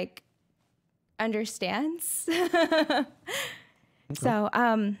she like understands. So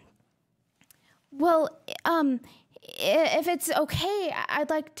well, if it's okay, I'd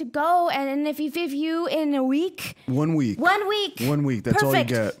like to go, and if you in a week. 1 week. 1 week. 1 week. That's all you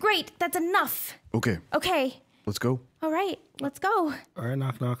Perfect. get. Great. That's enough. Okay. Okay. Let's go. All right. Let's go. All right,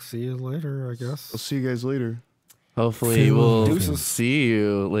 knock knock. See you later, I guess. I'll see you guys later. Hopefully, we'll Deuces. see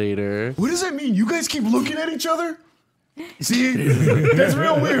you later. What does that mean? You guys keep looking at each other? See, that's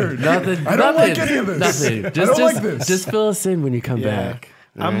real weird. Nothing. I don't nothing, like any of this. Nothing. I Just, don't just, like this. just fill us in when you come Yeah. back.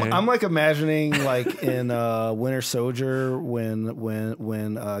 I'm like imagining like in Winter Soldier when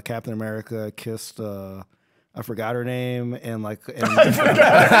Captain America kissed I forgot her name and like Damn.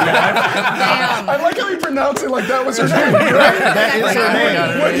 I like how he pronounced it like that was her name. Right? that is her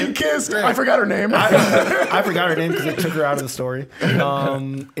name. When he kissed, I forgot her name. I forgot her name because it took her out of the story.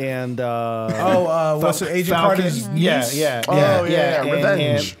 What's her Agent Falcon. Carter's Yeah, niece? yeah, Oh, yeah, and-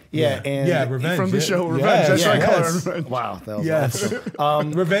 Revenge. and Yeah, Revenge. From the yeah. show Revenge. Yes, That's why I call her yes. Revenge. Wow, that was Yes.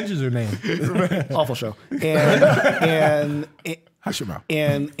 Revenge is her name. awful show. And Hush your mouth.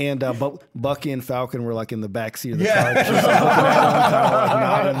 Bucky and Falcon were like in the backseat of the Yeah. car, just looking at them, kind of like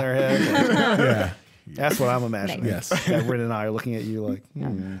nodding their head. Yeah. That's what I'm imagining. Yes. That Rin and I are looking at you like,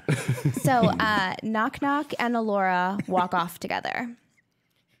 So, Knock Knock and Alora walk off together.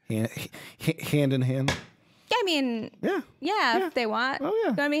 hand in hand. I mean, Yeah. if they want. Oh,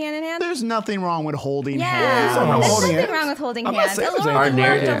 yeah. Gonna be hand in hand? There's nothing wrong with holding Yeah. hands. I'm not There's holding nothing hands. wrong with holding I'm not hands. saying there's Alora Our would love to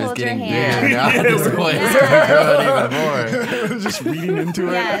narrative is hold your getting hand. bigger now at this point. It's growing even more. Just reading into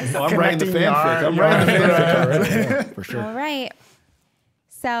it. Yes. Oh, I'm writing the Connecting fanfic. I'm yarn. writing the fanfic already. Yeah, for sure. All right.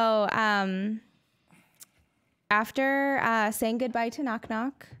 So, after saying goodbye to Knock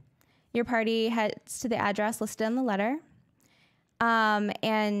Knock, your party heads to the address listed in the letter.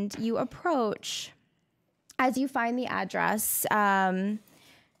 And you approach, as you find the address,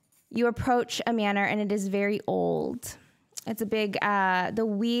 you approach a manor, and it is very old. It's a big, the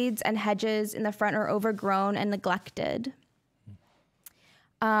weeds and hedges in the front are overgrown and neglected.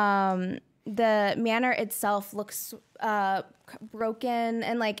 The manor itself looks broken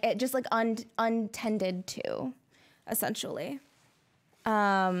and like it just like untended to, essentially.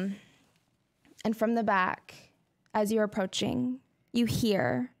 And from the back, as you're approaching, you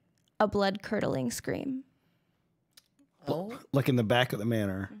hear a blood-curdling scream. Like in the back of the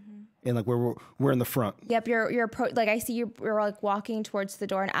manor, and like we're in the front. Yep, you're like I see you're like walking towards the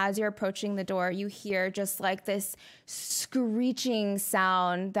door, and as you're approaching the door, you hear just like this screeching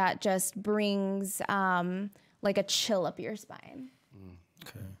sound that just brings like a chill up your spine.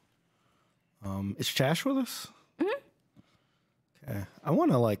 Okay. Is Chash with us? Okay. I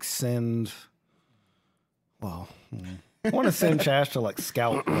want to like send. Well, I want to send Chash to like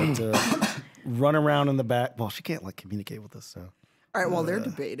scout, like, to run around in the back. Well, she can't like communicate with us, so. All right, while they're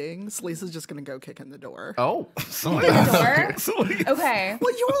debating, Lisa's just going to go kick in the door. Oh. The door? Okay.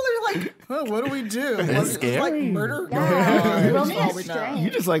 Well, you all are like, oh, what do we do? It's scary. like murder? Yeah. No, Roll that's me a all we know. strength. You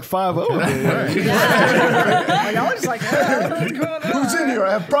just like 5-0. Like, I was just like, what's going on? Who's in here?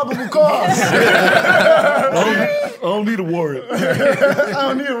 I have probable cause. I don't need a warrant. I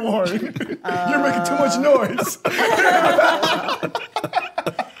don't need a warrant. You're making too much noise.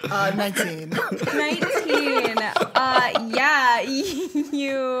 19. 19. Yeah,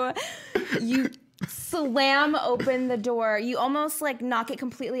 you slam open the door. You almost like knock it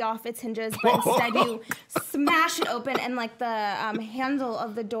completely off its hinges, but instead you smash it open, and like the handle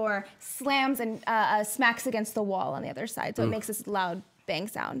of the door slams and smacks against the wall on the other side, so it makes this loud bang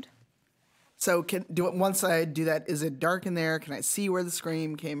sound. So once I do that, is it dark in there? Can I see where the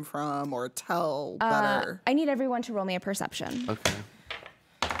scream came from or tell better? I need everyone to roll me a perception. Okay.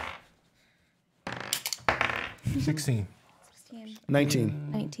 16.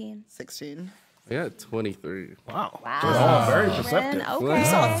 19. 19. 16. I got 23. Wow. Wow. Very Ren, perceptive. okay.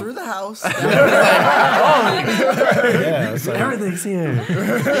 Saw through the house. Yeah. It's like Everything's here.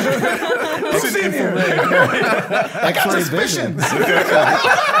 X-ray vision.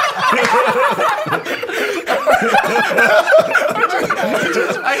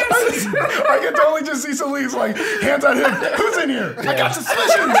 I can totally just see Solis like hands on him. Who's in here? I got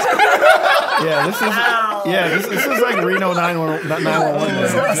suspicions. This is like Reno 911.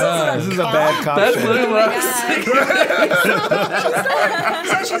 This is a bad cop That's show. literally what I was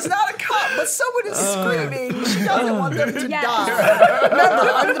So she's not a cop, but someone is screaming. She doesn't want them to die.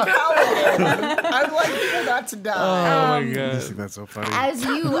 Remember, I'm the power. I'd like people not to die. Oh my god. That's so funny. As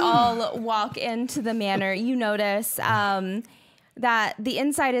you all walk into the manor, you notice that the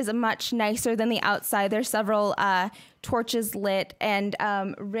inside is much nicer than the outside. There's several torches lit, and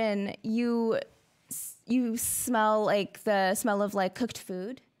Rin, you smell like the smell of like cooked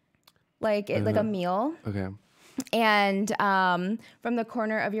food, like a meal. Okay. And from the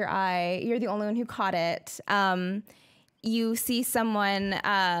corner of your eye, you're the only one who caught it. You see someone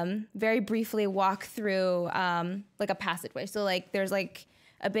very briefly walk through like a passageway. So like there's like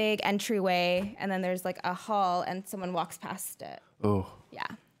a big entryway, and then there's like a hall, and someone walks past it. Oh. Yeah.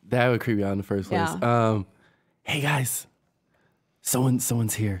 That would creep me out in the first place. Yeah. Hey guys,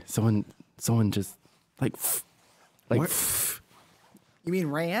 someone's here. Someone just like. You mean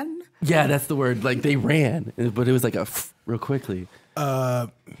ran? Yeah, that's the word. Like they ran, but it was like real quickly.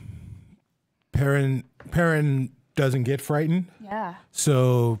 Perrin doesn't get frightened. Yeah.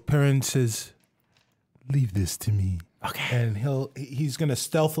 So Perrin says, "Leave this to me." Okay. And he's gonna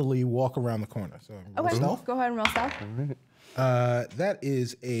stealthily walk around the corner. So Okay. stealth. Go ahead and roll stealth. That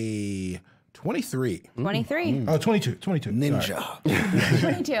is a 23. 23. Oh, 22. 22. Ninja. Sorry.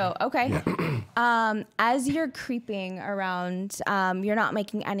 22. Okay. As you're creeping around, you're not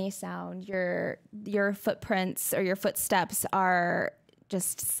making any sound. Your footprints or your footsteps are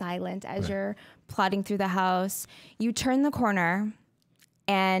just silent as you're plodding through the house. You turn the corner,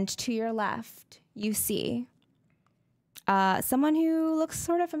 and to your left, you see someone who looks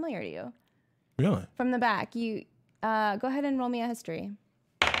sort of familiar to you. Really? From the back. You go ahead and roll me a history.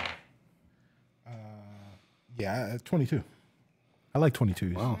 Yeah, 22. I like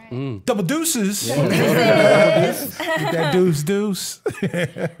 22s. Wow. Double deuces. That deuce.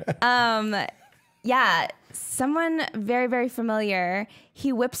 Yeah, someone very, very familiar.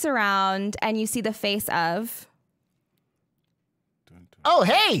 He whips around, and you see the face of... Oh,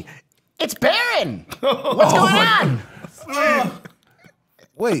 hey, it's Baron. What's going on?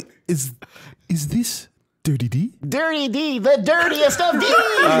 Wait, is this Dirty D? Dirty D, the dirtiest of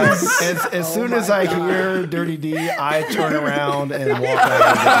D's. As soon as I hear Dirty D, I turn around and walk out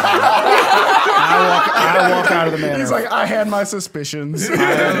of the manor. I walk out of the manor. He's like, I had my suspicions.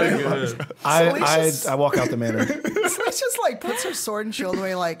 I walk out the manor. Celeste just like puts her sword and shield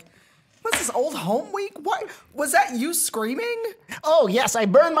away like, what's this, old home week? What? Was that you screaming? Oh, yes, I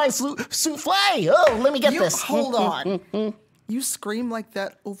burned my souffle. Oh, let me get this. Hold on. You scream like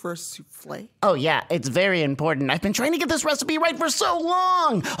that over a souffle? Oh, yeah, it's very important. I've been trying to get this recipe right for so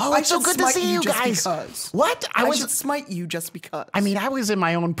long. Oh, it's so good to see you guys. What? I should smite you just because. I mean, I was in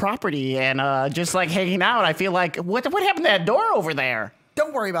my own property and just like hanging out. I feel like, what happened to that door over there?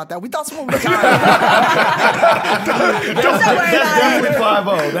 Don't worry about that. We thought someone was dying.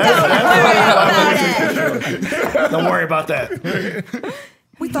 Don't worry about that.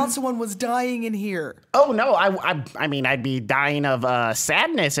 We thought someone was dying in here. Oh, no. I mean, I'd be dying of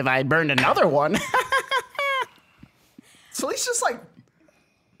sadness if I burned another one. So he's just like,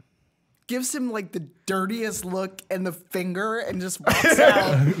 gives him like the dirtiest look and the finger and just walks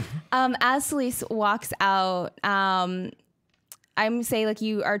out. As Celeste walks out, I'm say like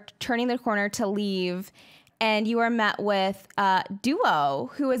you are turning the corner to leave, and you are met with Duo,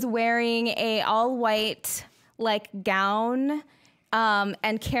 who is wearing a all white like gown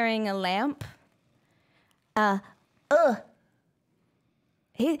and carrying a lamp. Hey,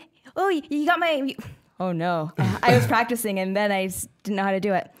 oh, you got my. Oh no, I was practicing and then I just didn't know how to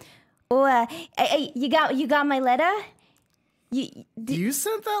do it. Oh, you got my letter. You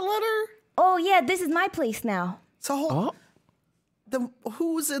sent that letter? Oh yeah, this is my place now. So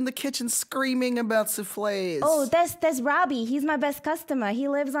who's in the kitchen screaming about souffles? Oh, that's Robbie. He's my best customer. He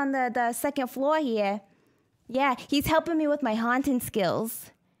lives on the second floor here. Yeah, he's helping me with my haunting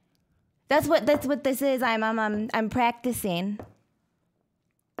skills. That's what this is. I'm practicing.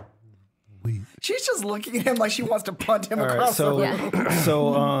 She's just looking at him like she wants to punt him across the room.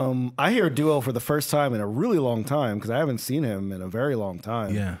 So I hear Duo for the first time in a really long time because I haven't seen him in a very long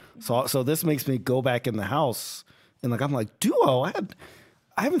time. Yeah. So this makes me go back in the house and I'm like, Duo, I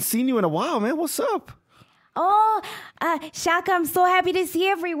haven't seen you in a while, man. What's up? Oh, Shaka, I'm so happy to see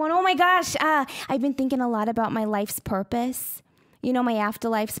everyone. Oh my gosh. I've been thinking a lot about my life's purpose. You know, my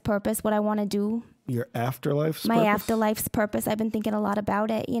afterlife's purpose, what I want to do. Your afterlife's my purpose? Afterlife's purpose. I've been thinking a lot about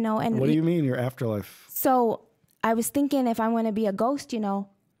it, you know. And what do you mean your afterlife? So I was thinking if I'm going to be a ghost, you know,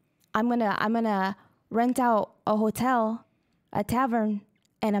 I'm gonna rent out a hotel, a tavern,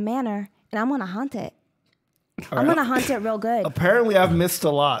 and a manor, and I'm gonna haunt it. I'm gonna hunt it real good. Apparently, I've missed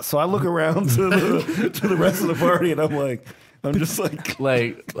a lot. So I look around to the rest of the party, and I'm just like,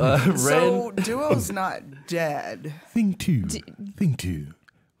 Ren. So Duo's not dead. Thing two.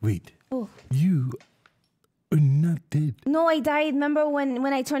 Wait. Oh. You are not dead. No, I died. Remember when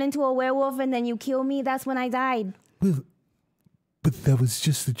I turned into a werewolf and then you killed me? That's when I died. Well, but that was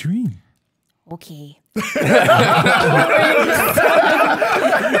just a dream. Okay. So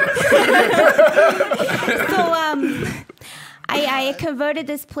I converted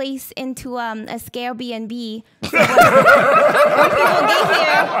this place into a scare B&B. So when people get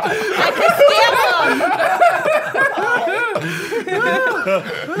here, I can scare them.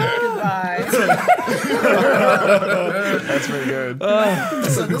 That's pretty good.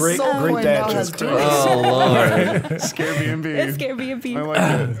 So this great dad joke. Oh Lord. Scare B&B. It's scare B&B. I like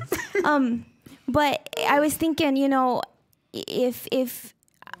it. But I was thinking, you know, if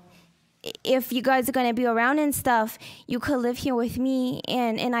you guys are gonna be around and stuff, you could live here with me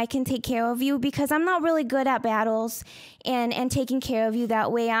and I can take care of you because I'm not really good at battles and taking care of you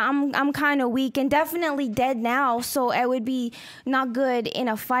that way. I'm kind of weak and definitely dead now, so I would be not good in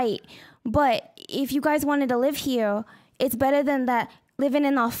a fight. But if you guys wanted to live here, it's better than that living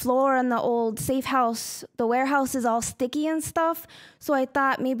in the floor in the old safe house. The warehouse is all sticky and stuff. So I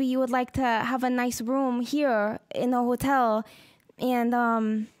thought maybe you would like to have a nice room here in the hotel. And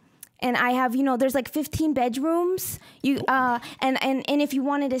I have, you know, there's like 15 bedrooms. You and if you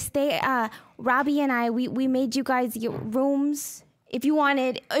wanted to stay, Robbie and I, we made you guys your rooms. If you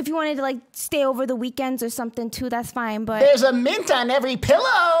wanted to like stay over the weekends or something too, that's fine. But There's a mint on every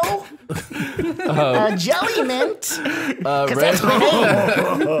pillow. A jelly mint. Because that's my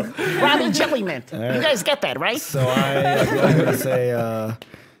name. Robbie Jelly Mint. Right. You guys get that, right? So I'm gonna say,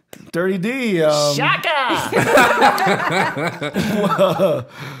 Dirty D. Shaka!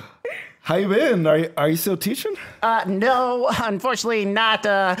 How you been? Are you still teaching? No, unfortunately not.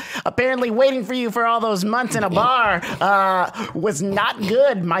 Apparently waiting for you for all those months in a bar was not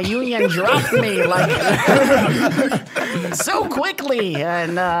good. My union dropped me like so quickly.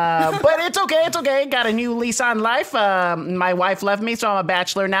 And but it's okay. Got a new lease on life. My wife left me, so I'm a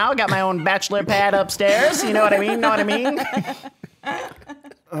bachelor now. Got my own bachelor pad upstairs. You know what I mean?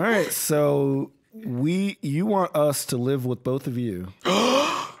 All right, so you want us to live with both of you.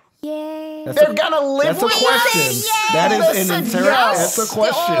 yay. They're gonna live That's a with question. us? That is Listen, an entire. yes. That's a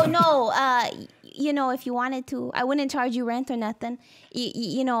question. Oh no, you know, if you wanted to, I wouldn't charge you rent or nothing.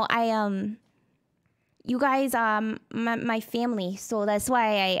 You know, you guys are my family, so that's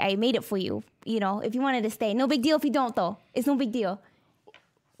why I made it for you. if you wanted to stay. No big deal if you don't, though. It's no big deal.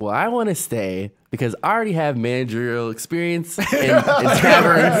 Well, I want to stay because I already have managerial experience in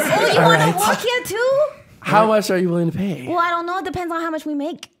taverns. Oh, you want to work here too? How much are you willing to pay? Well, I don't know. It depends on how much we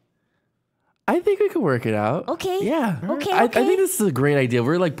make. I think we could work it out. Okay. Yeah. Okay. I think this is a great idea.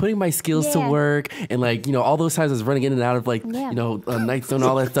 We're like putting my skills to Yeah. work, and like all those times I was running in and out of like Yeah. Nightstone,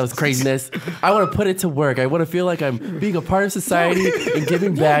 all that stuff, craziness. I want to put it to work. I want to feel like I'm being a part of society and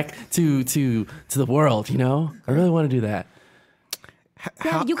giving back to the world. I really want to do that.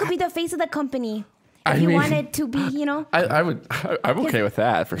 Yeah, you could be the face of the company I if you mean- wanted to be. I would. I'm okay with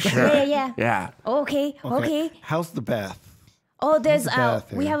that for sure. Yeah. Yeah. Okay. How's the bath? Oh, there's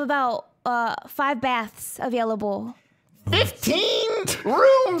bath we here? have about 5 baths available. 15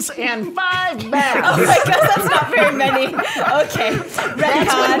 rooms and 5 baths. Oh my gosh, that's not very many. Okay,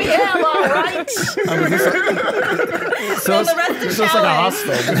 That's what we have, all right. So the rest of it's like a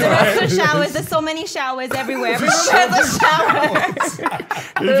hospital. The rest are showers. There's so many showers everywhere. Every room has a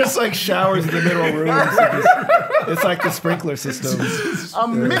shower. They're just like showers in the middle rooms. It's like the sprinkler system. A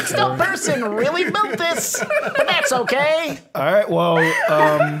mixed up person really built this, but that's okay. All right. Well,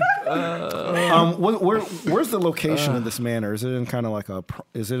 where's the location of this manor? Is it in kind of like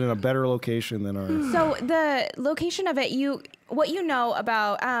is it in a better location than our? So the location of it, what you know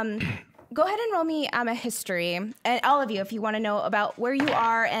about. Go ahead and roll me a history, and all of you, if you want to know about where you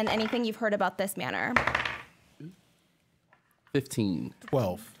are and anything you've heard about this manor. 15.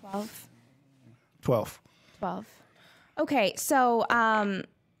 12. 12. 12. Okay, so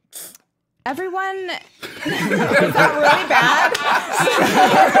everyone is that really bad?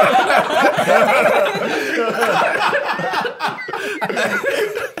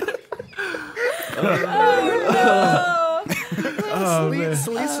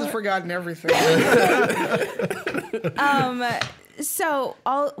 Celeste has forgotten everything. So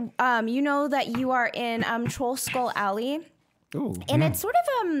all you know that you are in Troll Skull Alley. Ooh. And it's sort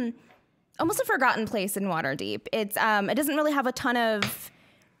of almost a forgotten place in Waterdeep. It's it doesn't really have a ton of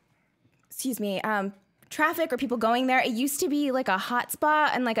traffic or people going there. It used to be like a hot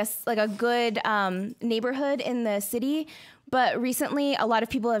spot and like a good neighborhood in the city, but recently a lot of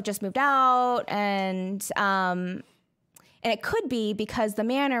people have just moved out, and it could be because the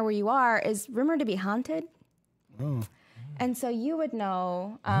manor where you are is rumored to be haunted. Oh. And so you would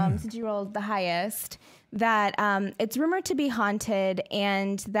know, since you rolled the highest, that it's rumored to be haunted,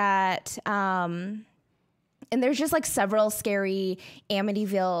 and that and there's just like several scary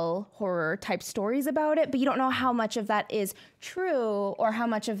Amityville horror type stories about it, but you don't know how much of that is true or how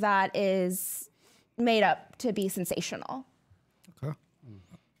much of that is made up to be sensational. Okay.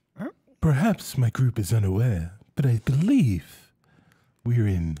 Perhaps my group is unaware, but I believe we're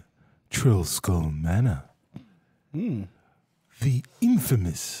in Troll Skull Manor. The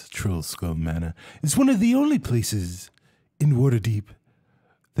infamous Troll Skull Manor is one of the only places in Waterdeep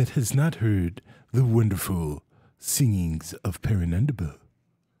that has not heard the wonderful singings of Perenunderbo.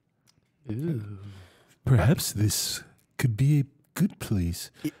 Perhaps this could be a good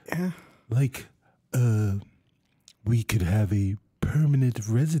place. Yeah. Like, we could have a permanent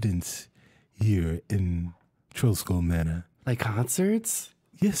residence here in Troll Skull Manor. Like concerts?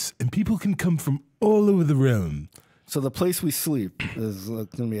 Yes, and people can come from all over the realm. So the place we sleep is going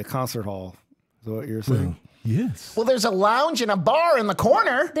to be a concert hall. Is that what you're saying? Well, yes. Well, there's a lounge and a bar in the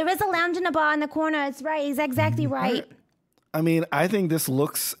corner. There is a lounge and a bar in the corner. It's right. He's exactly right. I mean, I think this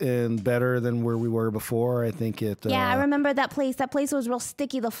looks better than where we were before. I think it. Yeah, I remember that place. That place was real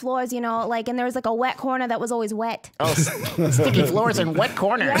sticky. The floors, and there was like a wet corner that was always wet. Oh, sticky floors and wet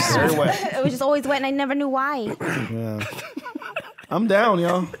corners. Very wet. It was just always wet, and I never knew why. Yeah. I'm down,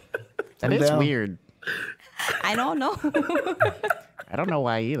 y'all. That is weird. I don't know. I don't know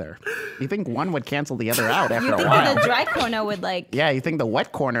why either. You think one would cancel the other out after You a think while? that the dry corner would Yeah, you think the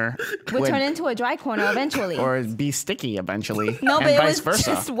wet corner would turn into a dry corner eventually? or be sticky eventually, No, and but it vice was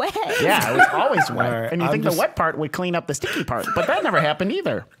versa. just wet. Yeah, it was always wet. All right, And you I'm think just- the wet part would clean up the sticky part, but that never happened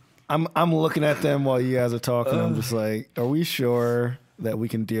either. I'm looking at them while you guys are talking. I'm just like, are we sure that we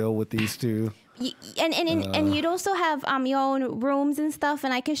can deal with these two? And you'd also have your own rooms and stuff,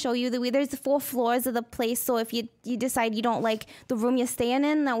 and I can show you there's 4 floors of the place. So if you decide you don't like the room you're staying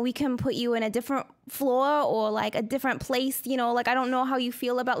in, then we can put you in a different floor or like a different place. Like I don't know how you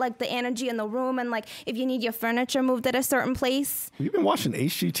feel about like the energy in the room, and like if you need your furniture moved at a certain place. You've been watching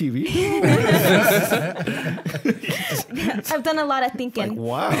HGTV? I've done a lot of thinking.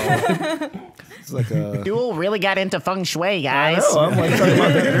 Wow. It's like a. Duel really got into feng shui, I guys. know, I'm like talking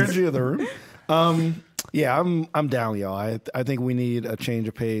about the energy of the room. Yeah, I'm down, y'all. I think we need a change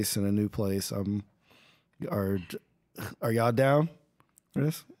of pace and a new place. Are y'all down for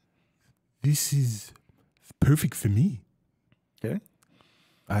this? This is perfect for me. Okay.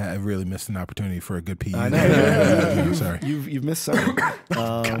 I really missed an opportunity for a good PU. I know. Sorry. You've missed some.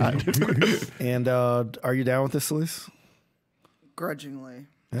 And are you down with this, Elise? Grudgingly.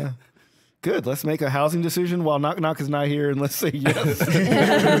 Yeah. Good. Let's make a housing decision while Knock Knock is not here, and let's say yes.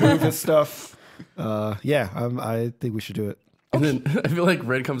 Remove his stuff. I think we should do it. And then I feel like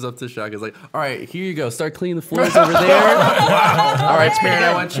Red comes up to Shaka, is like, all right, here you go. Start cleaning the floors over there. All right, Spirit,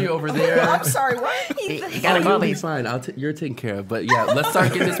 I want you over there. I'm sorry, what? You gotta go, You'll be fine. You're taken care of. But yeah, let's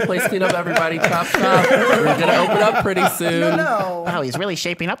start getting this place cleaned up, everybody. Chop, chop. We're going to open up pretty soon. No. Wow, he's really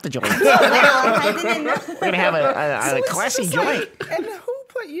shaping up the joint. I didn't know. We're gonna have a classy joint. And who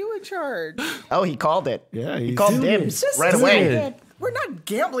put you in charge? Oh, he called it. Yeah, he he's called doing dibs it. right Just away. do it. We're not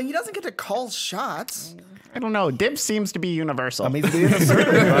gambling. He doesn't get to call shots. I don't know. Dibs seems to be universal. I mean, being assertive.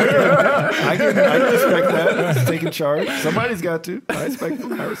 I can respect that. He's taking charge. Somebody's got to. I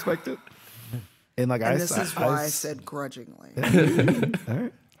respect it. And like And this is why I said grudgingly. All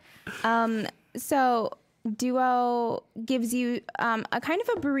right. So Duo gives you a kind of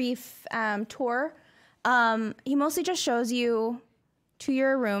a brief tour. He mostly just shows you to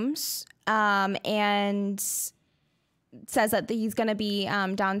your rooms and says that he's going to be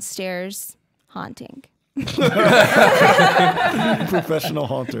downstairs haunting. Professional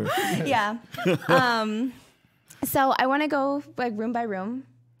haunter. Yeah. So I want to go like room by room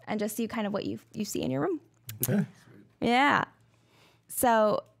and just see kind of what you see in your room. Okay. Yeah.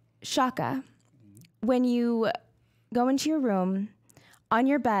 So Shaka, when you go into your room, on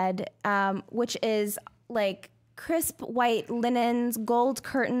your bed, which is like crisp white linens, gold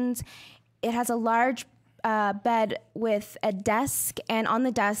curtains, it has a large bed with a desk, and on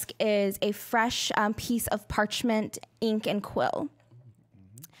the desk is a fresh piece of parchment, ink, and quill.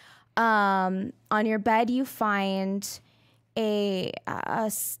 On your bed, you find it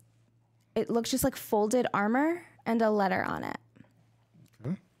looks just like folded armor and a letter on it.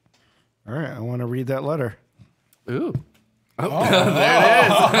 Okay. All right. I want to read that letter. Ooh.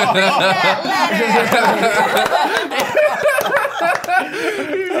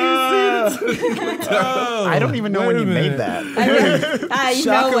 I don't even know when you made that. No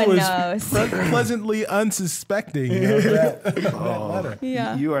Shaka one was knows. pleasantly unsuspecting of that letter.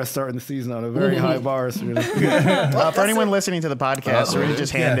 Yeah. You are starting the season on a very high bar, Serena. For anyone listening to the podcast, Serena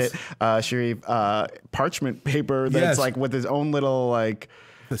just handed Sharif parchment paper that's Yes. like with his own little like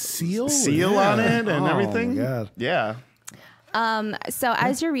The seal? seal Yeah. on it and everything. my God. Yeah. So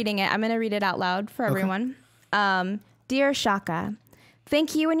as you're reading it, I'm going to read it out loud for everyone. Dear Shaka,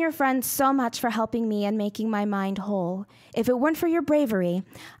 thank you and your friends so much for helping me and making my mind whole. If it weren't for your bravery,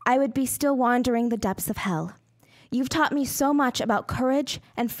 I would be still wandering the depths of hell. You've taught me so much about courage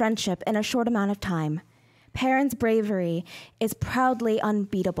and friendship in a short amount of time. Perrin's bravery is proudly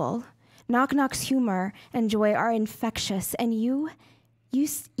unbeatable. Knock Knock's humor and joy are infectious, and you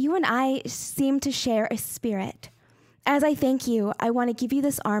and I seem to share a spirit. As I thank you, I want to give you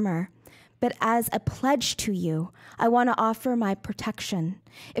this armor. But as a pledge to you, I want to offer my protection.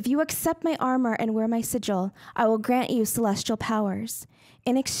 If you accept my armor and wear my sigil, I will grant you celestial powers.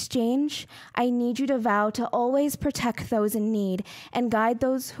 In exchange, I need you to vow to always protect those in need and guide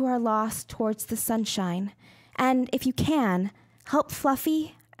those who are lost towards the sunshine. And if you can, help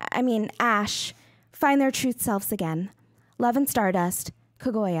Ash, find their true selves again. Love and Stardust,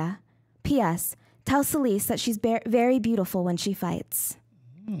 Kaguya. P.S. Tell Celeste that she's very beautiful when she fights.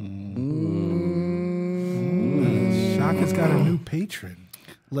 Shaka's got a new patron.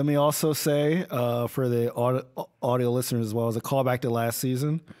 Let me also say, for the audio listeners as well, as a callback to last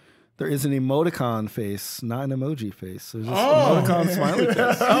season, there is an emoticon face, not an emoji face. There's just emoticon smiley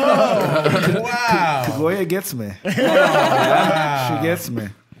face. Wow. Kaguya gets me. She gets me.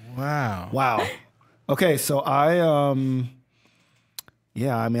 Wow. Wow. Okay, so I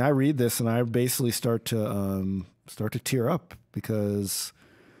read this and I basically start to tear up because,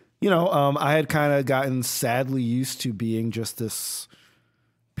 I had kind of gotten sadly used to being just this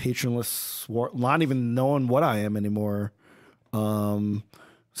patronless, not even knowing what I am anymore.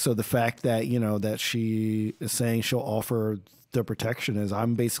 So the fact that, that she is saying she'll offer the protection is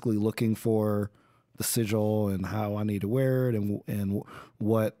I'm basically looking for the sigil and how I need to wear it and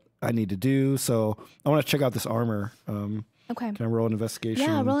what I need to do. So I want to check out this armor. Okay. Can I roll an investigation?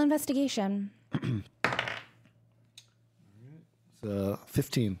 Yeah, roll investigation.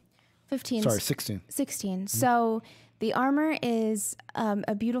 15. 15. Sorry, 16. 16. So the armor is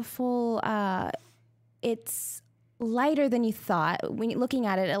a beautiful, it's lighter than you thought. When you're looking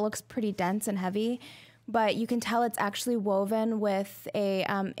at it, it looks pretty dense and heavy, but you can tell it's actually woven with a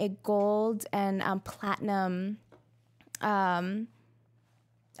gold and platinum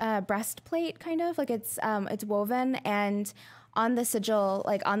breastplate, kind of like it's woven, and on the sigil,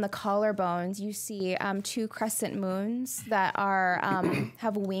 like on the collarbones, you see 2 crescent moons that are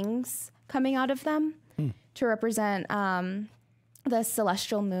have wings coming out of them to represent the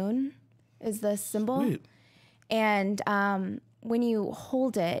celestial moon is the symbol. Sweet. And when you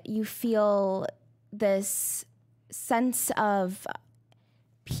hold it, you feel this sense of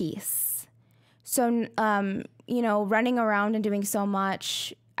peace. So, running around and doing so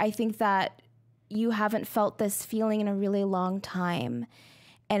much, I think that you haven't felt this feeling in a really long time.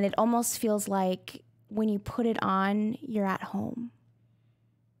 And it almost feels like when you put it on, you're at home.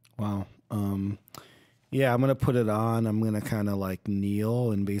 Wow. Yeah, I'm going to put it on. I'm going to kind of like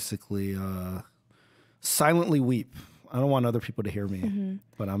kneel and basically silently weep. I don't want other people to hear me,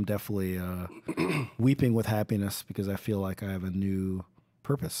 but I'm definitely weeping with happiness because I feel like I have a new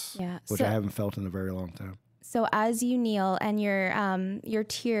purpose, which I haven't felt in a very long time. So as you kneel and your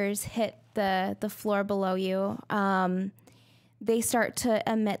tears hit the floor below you, they start to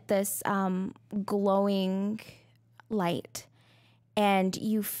emit this glowing light, and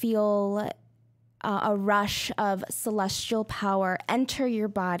you feel a rush of celestial power enter your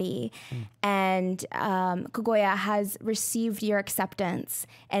body, and Kaguya has received your acceptance,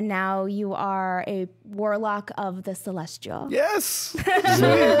 and now you are a warlock of the celestial. Yes.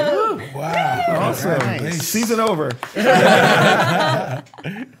 Wow. Awesome. Nice. Season over.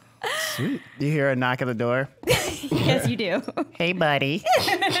 Sweet. You hear a knock at the door? Yes, you do. Hey, buddy.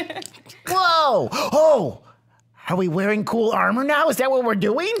 Whoa! Oh! Are we wearing cool armor now? Is that what we're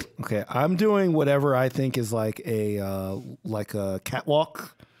doing? Okay, I'm doing whatever I think is like a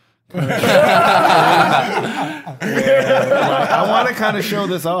catwalk. Where, like, I want to kind of show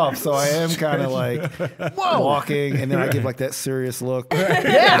this off, so I am kind of like walking, and then I give like that serious look.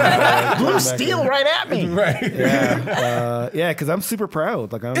 Yeah, blue steel right at me. Right. Yeah, because I'm super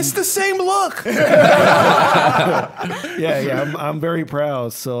proud. Like It's the same look. I'm very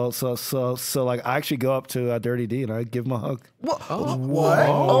proud. So like I actually go up to Dirty D and I give him a hug. What? Oh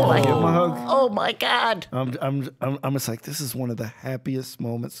my, Give him a hug. oh my God. I'm just like, this is one of the happiest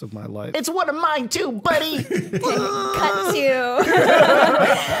moments of my life. It's one of mine too, buddy. Cut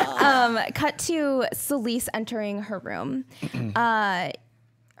to Celise entering her room.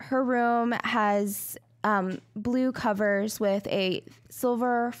 Her room has blue covers with a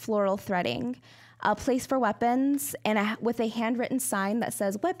silver floral threading, a place for weapons, and with a handwritten sign that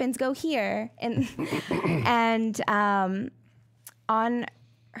says "Weapons go here." And on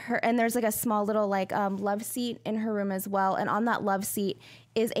her, and there's like a small little like love seat in her room as well. And on that love seat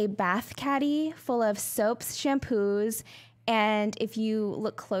is a bath caddy full of soaps, shampoos, and if you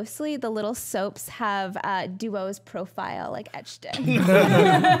look closely, the little soaps have Duo's profile like etched in.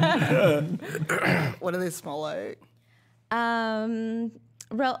 What do they smell like?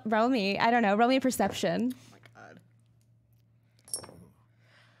 Roll me. I don't know. Roll me a perception. Oh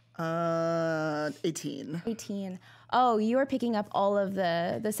my God. 18. 18. Oh, you are picking up all of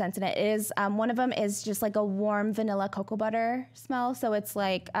the scents in it. It is one of them is just like a warm vanilla cocoa butter smell, so it's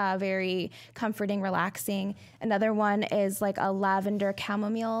like very comforting, relaxing. Another one is like a lavender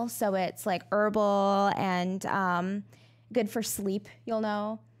chamomile, so it's like herbal and good for sleep. You'll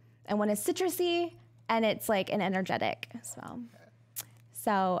know. And one is citrusy, and it's like an energetic smell.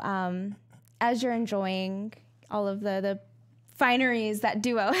 So as you're enjoying all of the fineries that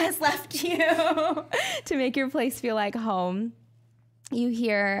Duo has left you to make your place feel like home, you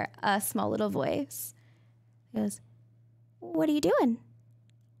hear a small little voice. It goes, "What are you doing?"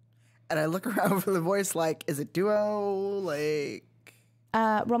 And I look around for the voice like, is it Duo? Like,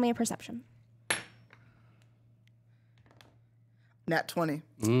 Roll me a perception. nat 20.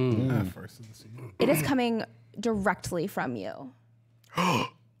 First of the season. It is coming directly from you.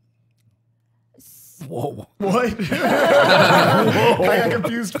 Whoa. What? I got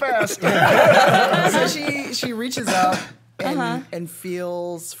confused fast. So she reaches up and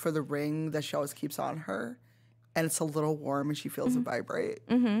feels for the ring that she always keeps on her. And it's a little warm and she feels it vibrate.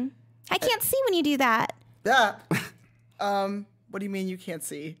 I can't see when you do that. Yeah. What do you mean you can't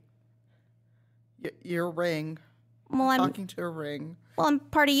see? Your ring. Well, Talking to a ring. I'm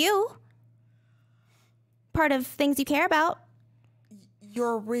part of you. Part of things you care about.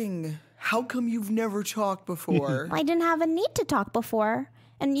 Your ring. How come you've never talked before? I didn't have a need to talk before,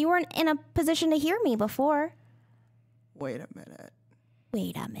 and you weren't in a position to hear me before. Wait a minute.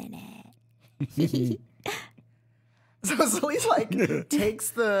 Wait a minute. So Celise like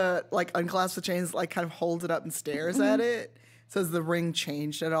takes the unclasps the chains, like kind of holds it up and stares at it. So has the ring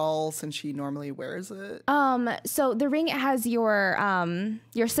changed at all since she normally wears it? So the ring has your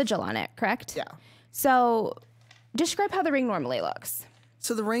sigil on it, correct? Yeah. So describe how the ring normally looks.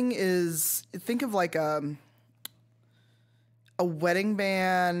 So the ring is, think of like a wedding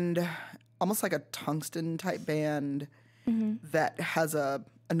band, almost like a tungsten type band that has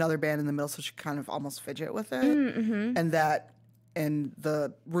another band in the middle, so she kind of almost fidget with it, and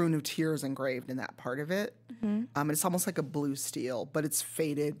the rune of tears engraved in that part of it. And it's almost like a blue steel, but it's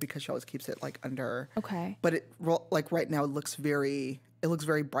faded because she always keeps it like under. Okay. But it like right now it looks very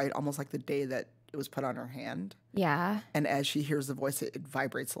bright, almost like the day that it was put on her hand. Yeah. And as she hears the voice, it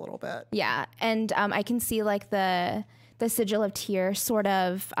vibrates a little bit. Yeah. And I can see like the sigil of tear sort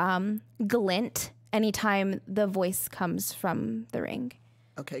of glint anytime the voice comes from the ring.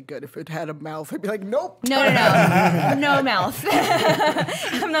 Okay, good. If it had a mouth, I'd be like, nope. No. No mouth.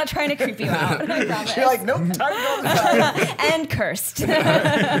 I'm not trying to creep you out. I promise. You're like, nope, time to go to And cursed.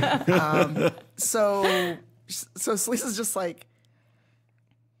 So Selisa's just like,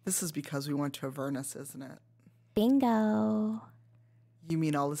 this is because we went to Avernus, isn't it? Bingo. You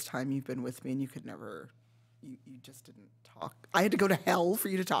mean all this time you've been with me and you could never, you just didn't talk? I had to go to hell for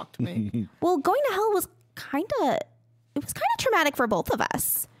you to talk to me? Well, going to hell was kind of traumatic for both of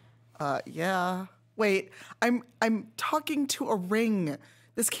us. Yeah. Wait, I'm talking to a ring.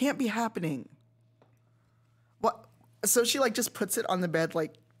 This can't be happening. What? So she like just puts it on the bed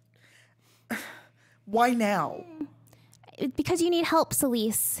like, why now? Because you need help,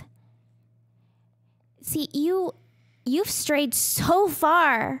 Celise. See, you've strayed so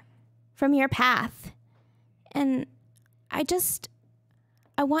far from your path. And I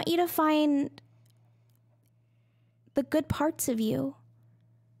want you to find the good parts of you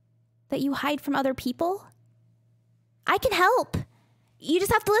that you hide from other people. I can help. You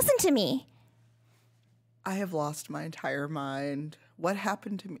just have to listen to me. I have lost my entire mind. What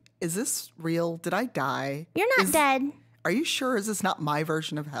happened to me? Is this real? Did I die? You're not dead. Are you sure? Is this not my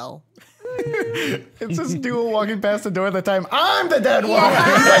version of hell? It's this duo walking past the door at the time. I'm the dead one.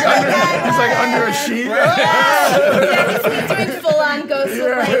 He's like under a sheet. He's doing full-on ghost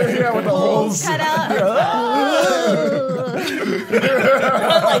With the holes. cut out.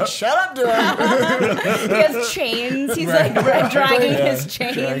 Like, shut up, dude. He has chains. He's like dragging his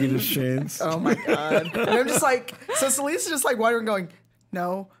chains. Dragging his chains. Oh my god. And I'm just like, so Selisa's just like wondering, going,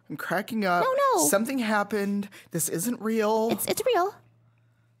 no, I'm cracking up. No. Something happened. This isn't real. It's real.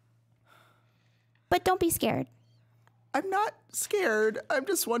 But don't be scared. I'm not scared. I'm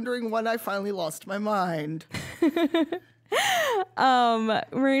just wondering when I finally lost my mind. We're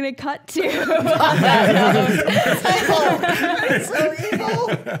gonna cut to It's so evil.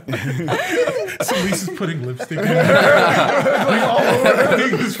 So Lisa's putting lipstick in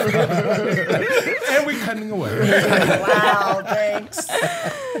and we cutting away. Wow, thanks.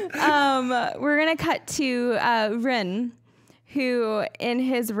 we're gonna cut to Rin, who in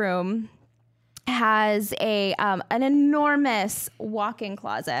his room has an enormous walk-in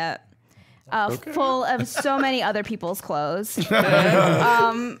closet full of so many other people's clothes.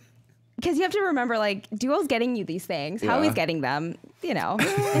 Because you have to remember, like, Duo's getting you these things. How he's getting them, you know,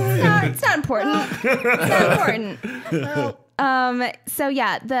 it's not important. It's not important. So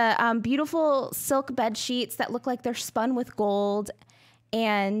yeah, the beautiful silk bed sheets that look like they're spun with gold,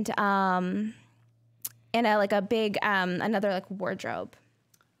 and a big another like wardrobe.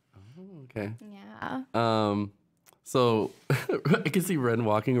 Okay. Yeah. So I can see Ren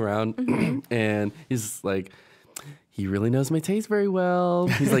walking around and he's like, he really knows my taste very well.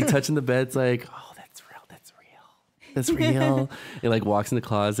 He's like touching the beds like, oh, that's real. He like walks in the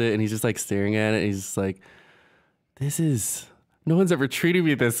closet and he's just like staring at it. And he's just like, no one's ever treated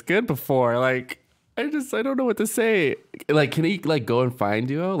me this good before. Like, I don't know what to say. Like, can he like go and find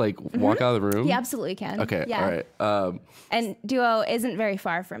Duo? Like walk out of the room? He absolutely can. Okay. Yeah. All right. And Duo isn't very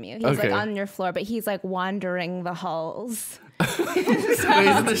far from you. He's Okay. like on your floor, but he's like wandering the halls. He's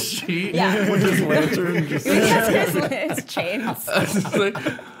in the sheet. Yeah. With his lantern. Just his chains. It's like,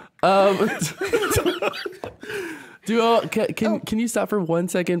 Duo, can you stop for 1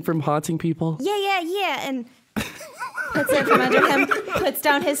 second from haunting people? Yeah. And puts it from under him, puts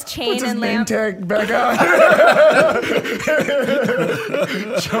down his chain and Name lamp. tag back on.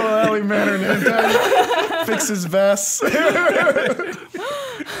 Joel Alley Manor name tag. Fix his vest.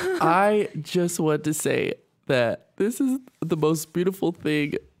 I just want to say that this is the most beautiful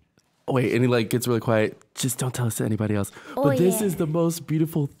thing. Wait, and he like gets really quiet. Just don't tell us to anybody else. But this is the most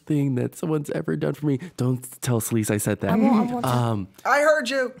beautiful thing that someone's ever done for me. Don't tell Celise I said that. I won't. I heard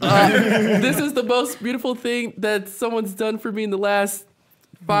you. This is the most beautiful thing that someone's done for me in the last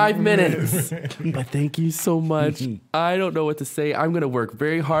 5 minutes. But thank you so much. I don't know what to say. I'm going to work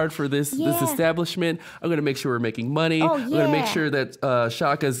very hard for this establishment. I'm going to make sure we're making money. I'm going to make sure that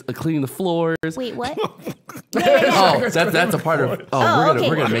Shaka's cleaning the floors. Wait, what? Oh, that's a part of.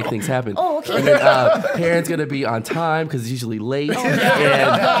 We're gonna make things happen. Oh, okay. And then Perrin's gonna be on time because he's usually late,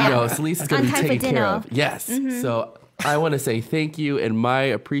 and Celeste is gonna be taken care of. Yes. So I want to say thank you and my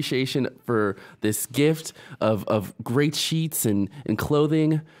appreciation for this gift of great sheets and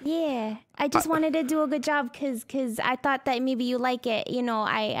clothing. Yeah, I just wanted to do a good job because I thought that maybe you like it. You know,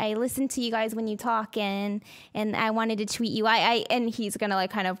 I listen to you guys when you talk and I wanted to treat you. And he's gonna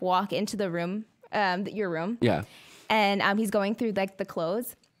like kind of walk into the room, your room. Yeah. And he's going through like the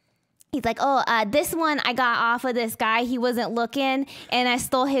clothes. He's like, oh, this one I got off of this guy. He wasn't looking, and I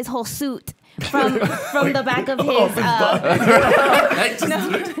stole his whole suit from the back of his.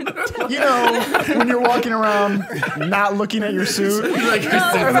 You know, when you're walking around not looking at your suit, Like,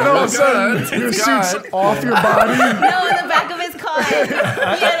 and then all of a sudden your suit's off your body. No, in the back of his car. He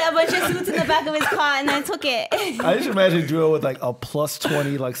had a bunch of suits in the back of his car, and I took it. I just imagine Duo with like a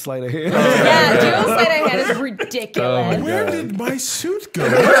 +20 like sleight of hand. Yeah, Jewel's sleight of hand is ridiculous. Where did my suit go?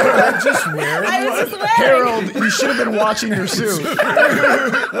 Did I just wear it? I was just wearing. Harold, you should have been watching your suit.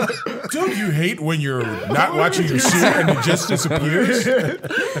 Don't you hate when you're not watching your suit and it just disappears?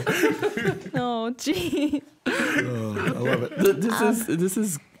 Oh, gee. I love it.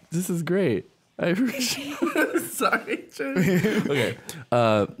 This is great. I appreciate it. Sorry. Okay.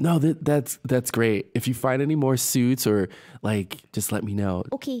 No, that's great. If you find any more suits or like, just let me know.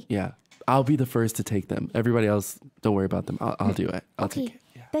 Okay. Yeah, I'll be the first to take them. Everybody else, don't worry about them. I'll do it. I'll take Okay. it.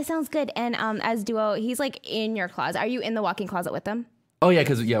 Yeah. That sounds good. And as Duo, he's like in your closet. Are you in the walk-in closet with them? Oh yeah,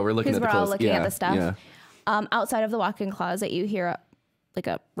 because we're looking at the Because we're all clothes. looking at the stuff. Yeah. Outside of the walk-in closet, you hear like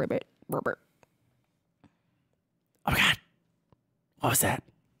a ribbit. Oh my God. What was that?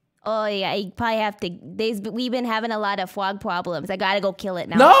 Oh yeah, you probably have to. We've been having a lot of fog problems. I gotta go kill it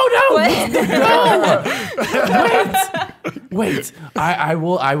now. No. What? Wait. I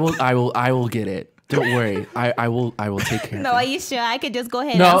will get it. Don't worry. I will take care No, of are it. you sure? I could just go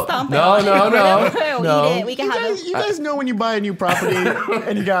ahead No, and stomp no, it. no, no, We'll no. eat it. We can have it. You guys know when you buy a new property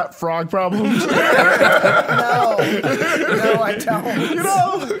and you got frog problems? No, I don't. You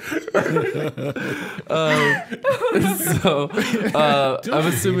know? So I'm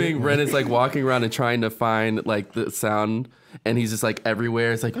assuming Ren is like walking around and trying to find like the sound, and he's just like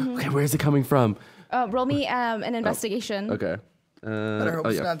everywhere. It's like, okay, where's it coming from? Roll me an investigation. Okay. Better hope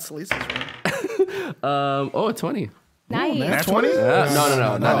it's not Salisa's room. A 20. Nice. Nat 20?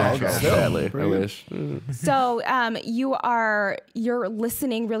 No, not natural. still. Sadly, I wish. So you're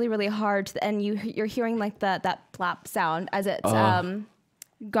listening really, really hard, and you're hearing like that plop sound as it's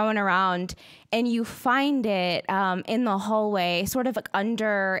going around, and you find it in the hallway, sort of like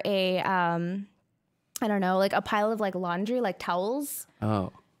under a I don't know, like a pile of like laundry, like towels.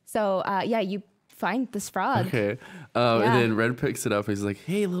 Oh. So you find this frog. Okay. Yeah. And then Ren picks it up. And he's like,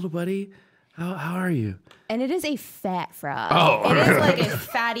 "Hey, little buddy, how are you?" And it is a fat frog. Oh. It is like a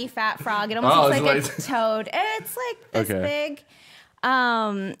fatty fat frog. It almost looks like a toad. It's like this big.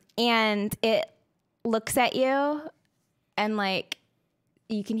 And it looks at you, and like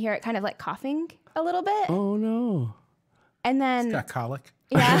you can hear it kind of like coughing a little bit. Oh no. And then Got colic.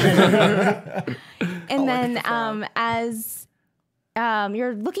 yeah. And then as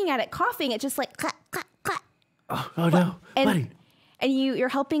you're looking at it coughing, it just like clack, clack, clack. Oh no, buddy. And you're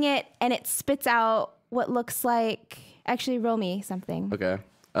helping it, and it spits out what looks like. Actually, roll me something. Okay.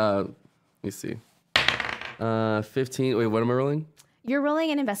 Let me see. 15. Wait, what am I rolling? You're rolling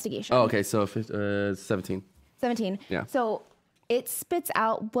an investigation. Oh, okay. So 17. 17. Yeah. So it spits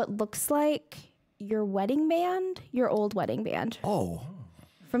out what looks like your wedding band, your old wedding band. Oh.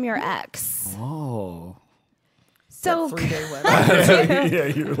 From your ex. Oh. So 3-day wedding. Yeah,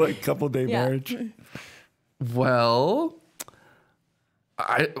 you're like couple day marriage. Well,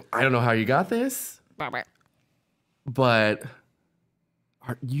 I don't know how you got this, but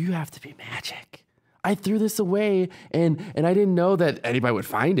you have to be magic. I threw this away, and I didn't know that anybody would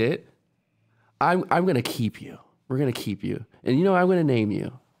find it. I'm gonna keep you. We're gonna keep you, and you know I'm gonna name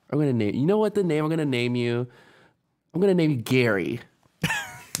you. You know what the name I'm gonna name you? I'm gonna name you Gary.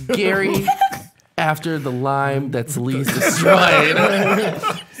 Gary. After the lime that's least destroyed.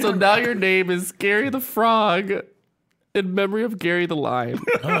 So now your name is Gary the Frog in memory of Gary the Lime.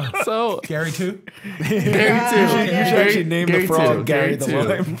 So Gary too? Gary 2. You should actually name the frog Gary the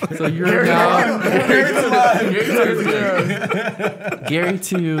Lime. So you're now Gary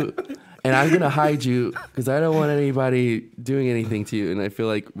 2. And I'm gonna hide you because I don't want anybody doing anything to you. And I feel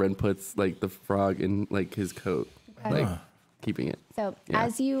like Ren puts like the frog in like his coat. Like keeping it. So Yeah.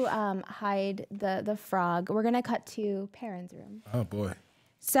 as you hide the frog, we're gonna cut to Perrin's room. Oh boy.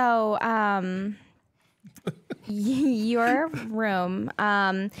 So your room,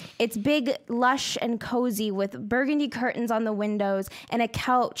 it's big, lush, and cozy with burgundy curtains on the windows and a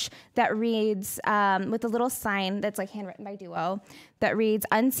couch that reads with a little sign that's like handwritten by Duo that reads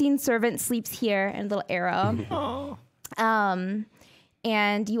 "Unseen servant sleeps here" and a little arrow.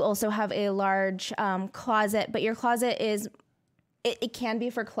 And you also have a large closet, but your closet is it can be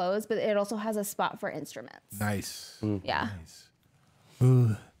for clothes, but it also has a spot for instruments. Nice. Yeah.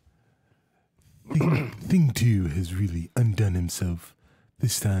 Well, Thing 2 has really undone himself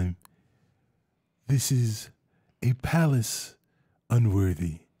this time. This is a palace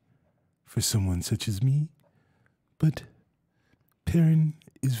unworthy for someone such as me. But Perrin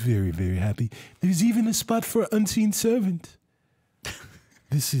is very, very happy. There's even a spot for unseen servant.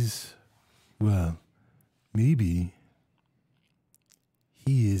 This is, well, maybe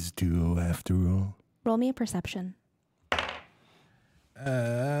he is Duo after all. Roll me a perception.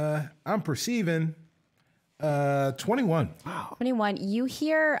 I'm perceiving 21. 21. You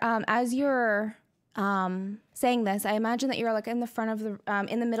hear as you're saying this, I imagine that you're like in the front of the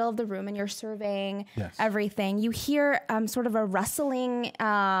in the middle of the room and you're surveying everything. You hear sort of a rustling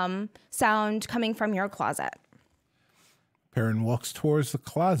sound coming from your closet. Perrin walks towards the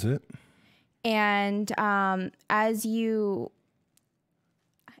closet. And as you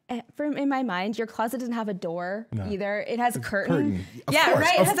in my mind, your closet doesn't have a door either. It has a curtain. Of Yeah, course,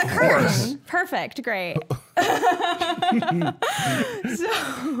 right. It of has a course. curtain. Perfect. Great.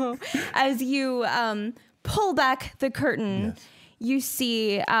 So as you pull back the curtain, you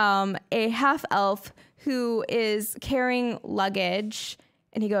see a half elf who is carrying luggage,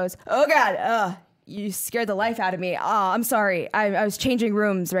 and he goes, "Oh God, you scared the life out of me. I'm sorry. I was changing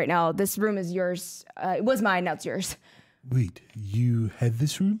rooms right now. This room is yours. It was mine. Now it's yours." Wait, you had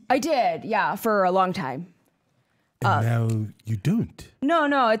this room? I did, yeah, for a long time. And now you don't?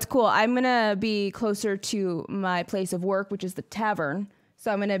 No, it's cool. I'm going to be closer to my place of work, which is the tavern.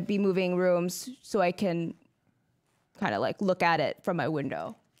 So I'm going to be moving rooms so I can kind of like look at it from my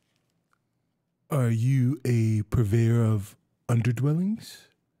window. Are you a purveyor of underdwellings?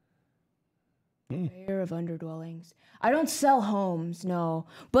 Purveyor of underdwellings. I don't sell homes, no,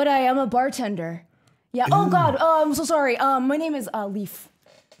 but I am a bartender. Yeah. Oh God. I'm so sorry. My name is Leaf.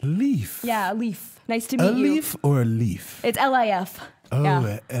 Leaf? Yeah, Leaf. Nice to meet A you. leaf or a leaf? It's LIF. Oh,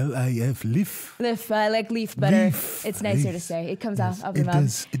 yeah. L-I-F, leaf. Leaf. I like Leaf better. Leaf. It's nicer to Leaf. say. It comes Yes, out of the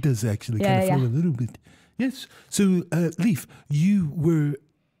mouth. It does actually Yeah, kind of yeah. flow a little bit. Yes. So, Leaf, you were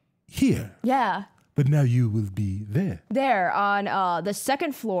here, Yeah. but now you will be there. There on the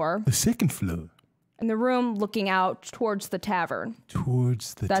second floor The second floor, in the room looking out towards the tavern.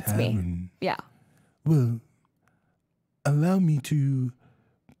 towards the That's me. tavern. Yeah. Well, allow me to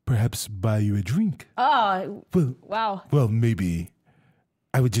perhaps buy you a drink. Oh, Well, wow. maybe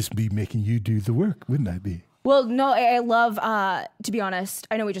I would just be making you do the work, wouldn't I be? Well, no, I love, to be honest,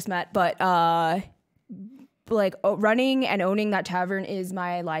 I know we just met, but running and owning that tavern is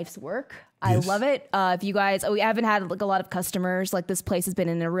my life's work. I Yes. love it. If you guys, we haven't had like a lot of customers. Like this place has been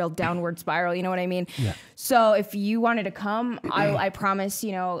in a real downward spiral. You know what I mean? Yeah. So if you wanted to come, I promise,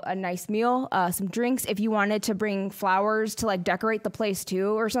 a nice meal, some drinks. If you wanted to bring flowers to like decorate the place too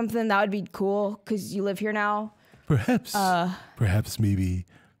or something, that would be cool because you live here now. Perhaps maybe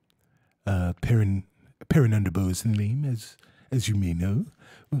Perrin Underbow is the name, as you may know.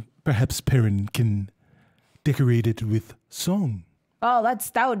 Well, perhaps Perrin can decorate it with song, Oh,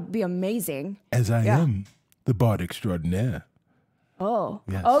 that would be amazing. as I Yeah. am the bard extraordinaire. Oh.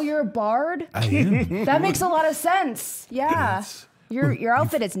 Yes. Oh, you're a bard? I am. That makes a lot of sense. Yeah. Yes. Your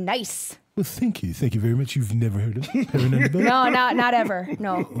outfit is nice. Well, thank you. Thank you very much. You've never heard of Perrin Underbow? No, not ever.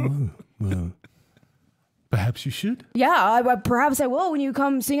 No. Well, perhaps you should. Yeah, perhaps I will when you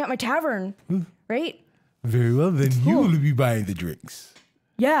come sing at my tavern. Right? Very well, then you will be buying the drinks.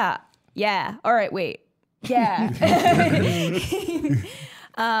 Yeah. Yeah. All right, wait. Yeah.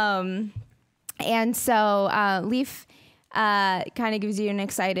 And so Leaf kind of gives you an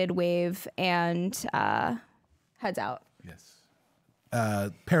excited wave and heads out.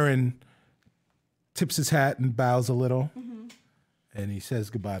 Yes. Perrin tips his hat and bows a little, and he says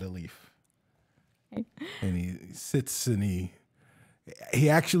goodbye to Leaf. And he sits and he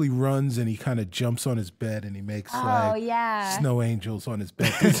actually runs and he kind of jumps on his bed and he makes yeah. snow angels on his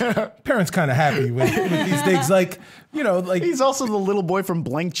bed. 'Cause Perrin's kind of happy with these things. Like, like He's also the little boy from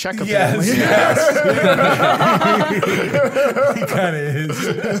Blank Check. yes, Apparently. yes. He kind of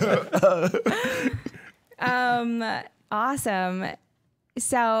is. Awesome.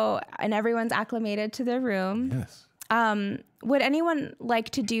 So, and everyone's acclimated to their room. Yes. Would anyone like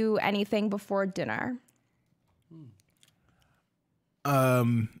to do anything before dinner?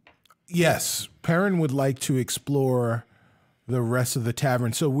 Yes, Perrin would like to explore the rest of the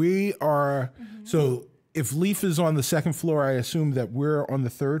tavern. So we are. So if Leaf is on the second floor, I assume that we're on the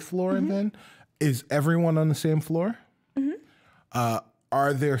third floor. Then is everyone on the same floor?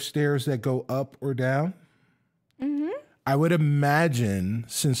 Are there stairs that go up or down? I would imagine,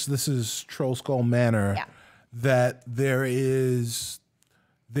 since this is Troll Skull Manor, that there is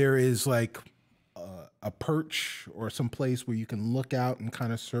like a perch or some place where you can look out and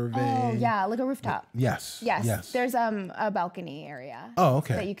kind of survey. Oh, yeah, like a rooftop. Yes. Yes. There's a balcony area. Oh,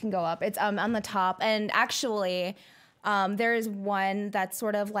 okay. That you can go up. It's on the top, and actually, there is one that's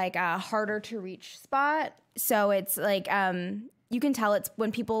sort of like a harder to reach spot. So it's like you can tell it's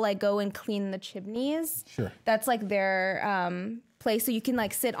when people like go and clean the chimneys. Sure. That's like their place. So you can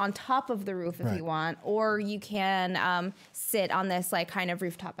like sit on top of the roof if you want, or you can sit on this like kind of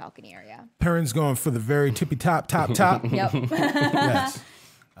rooftop balcony area. Perrin's going for the very tippy top. Yep. Yes.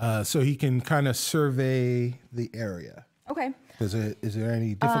 So he can kind of survey the area. Okay. Is there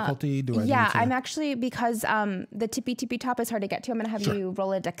any difficulty? Do I need to? I'm actually, because the tippy top is hard to get to, I'm going to have you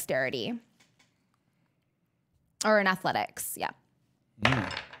roll a dexterity. Or an athletics, yeah.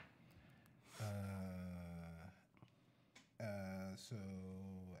 So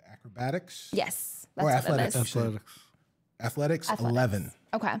acrobatics? Yes. Or That's what it athletics? is. Athletics, 11.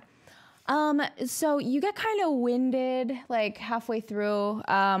 Okay. So you get kind of winded like halfway through,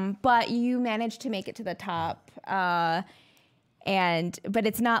 but you manage to make it to the top. But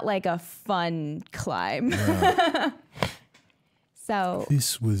it's not like a fun climb. So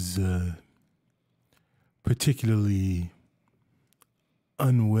This was particularly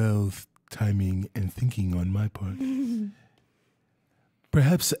unwell timing and thinking on my part.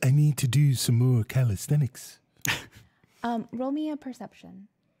 Perhaps I need to do some more calisthenics. roll me a perception.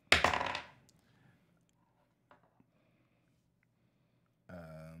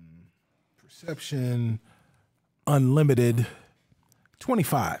 Perception unlimited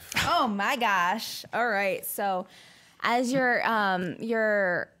 25. Oh my gosh. All right. So as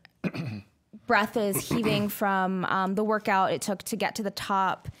your breath is heaving from the workout it took to get to the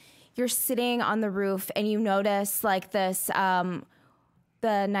top, you're sitting on the roof and you notice like this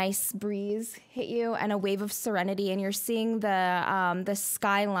the nice breeze hit you and a wave of serenity, and you're seeing the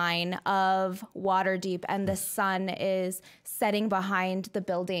skyline of Waterdeep, and the sun is setting behind the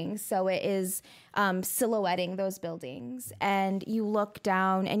buildings, so it is silhouetting those buildings. And you look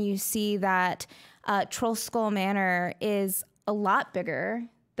down and you see that Troll Skull Manor is a lot bigger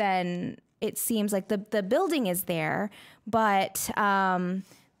than it seems. Like the building is there, but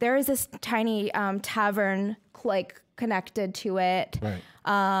there is this tiny tavern like connected to it. Right.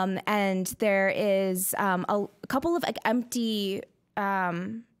 And there is a couple of like empty,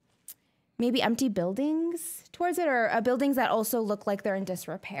 maybe empty buildings towards it, or buildings that also look like they're in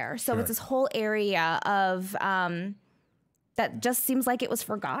disrepair. So it's this whole area of that just seems like it was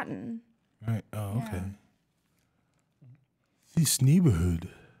forgotten. Right. Oh, okay. This neighborhood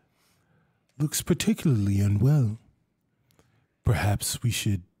looks particularly unwell. Perhaps we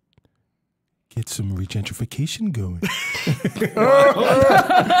should get some regentrification going.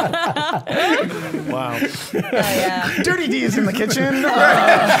 Wow. Dirty D is in the kitchen.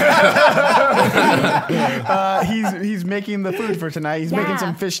 He's making the food for tonight. He's making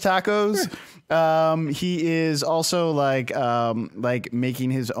some fish tacos. He is also like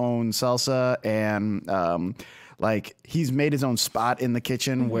making his own salsa, and like he's made his own spot in the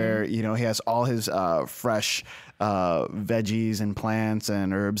kitchen where, you know, he has all his fresh veggies and plants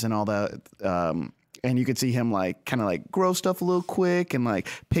and herbs and all that. And you could see him like kind of like grow stuff a little quick and like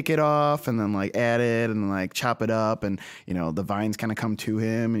pick it off and then like add it and like chop it up, and you know the vines kind of come to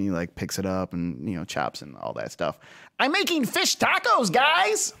him and he like picks it up and, you know, chops and all that stuff. I'm making fish tacos,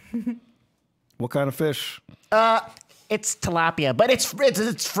 guys. What kind of fish? It's tilapia, but it's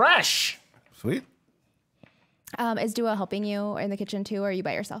fresh. Sweet. Is Duo helping you in the kitchen too, or are you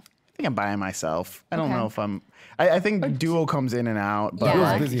by yourself? I think I'm by myself. I don't Okay. know if I'm. I think Duo comes in and out, but Yeah.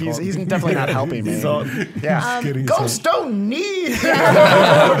 like, he's definitely not helping me. Yeah. Ghosts don't need.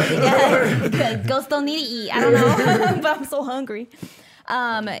 Yeah, ghosts don't need to eat. I don't know, but I'm so hungry.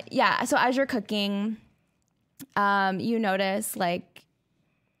 Yeah. So as you're cooking, you notice like,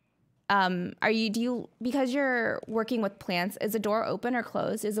 because you're working with plants, is the door open or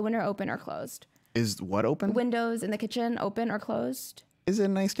closed? Is the window open or closed? Is what open? Windows in the kitchen open or closed? Is it a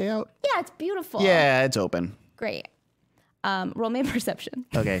nice day out? Yeah, it's beautiful. Yeah, it's open. Great. Roll me a perception.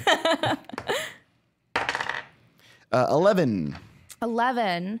 Okay. 11.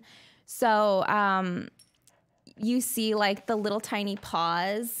 11. So you see like the little tiny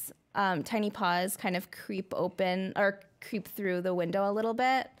paws kind of creep open or creep through the window a little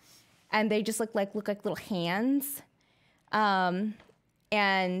bit, and they just look like little hands. And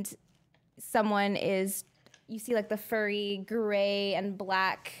someone is, you see like the furry gray and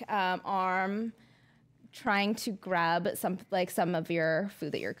black arm trying to grab some of your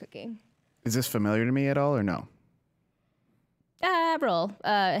food that you're cooking. Is this familiar to me at all or no? Roll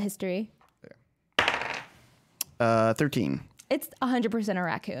history. 13. It's 100% a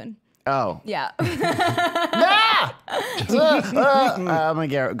raccoon. Oh. Yeah. Ah! I'm going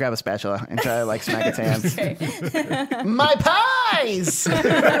to grab a spatula and try to like smack its hands. My pies!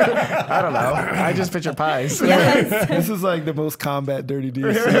 I don't know. I just picture pies. Yes. This is like the most combat dirty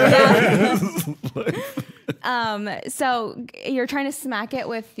deeds. So you're trying to smack it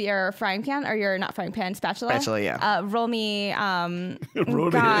with your frying pan, or your not frying pan, spatula. Spatula, yeah. Roll me. Roll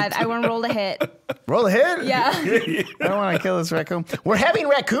the God, hit. I want to roll a hit. Roll a hit? Yeah. I don't want to kill this raccoon. We're having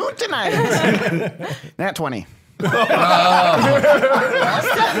raccoon tonight. Nat 20. 20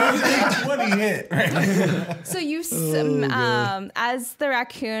 hit. So you, as the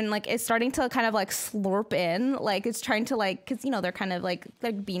raccoon like is starting to kind of like slurp in, like it's trying to like, because they're kind of like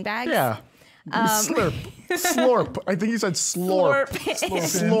beanbags. Yeah. Slurp. Slorp. I think you said slorp.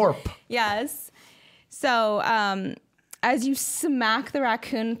 Slorp. Yes. So as you smack the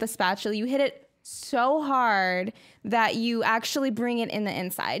raccoon with the spatula, you hit it so hard that you actually bring it in the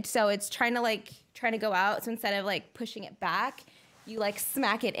inside. So it's trying to go out. So instead of like pushing it back, you like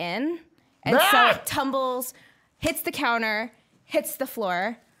smack it in. And so it tumbles, hits the counter, hits the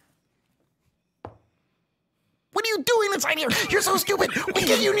floor. What are you doing inside here? You're so stupid.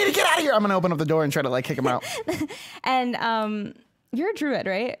 You need to get out of here. I'm going to open up the door and try to like kick him out. And you're a druid,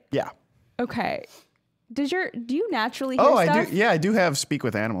 right? Yeah. Okay. Do you naturally hear Oh, stuff? I do. Yeah, I do have speak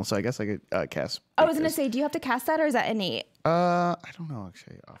with animals, so I guess I could cast. I was going to say, do you have to cast that, or is that innate? I don't know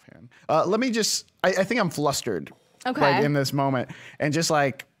actually offhand. Let me just. I think I'm flustered. Okay. Like in this moment, and just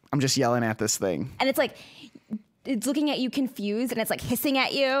like I'm just yelling at this thing. And it's like, it's looking at you confused, and it's like hissing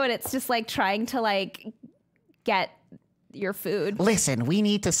at you, and it's just like trying to like get your food. Listen, we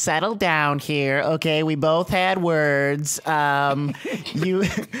need to settle down here, okay? We both had words.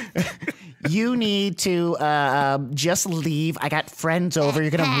 You need to just leave. I got friends over.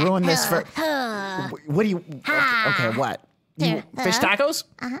 You're gonna ruin this for. What do you? Okay, what? Fish tacos?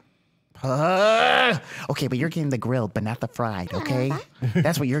 Okay, but you're getting the grilled, but not the fried. Okay,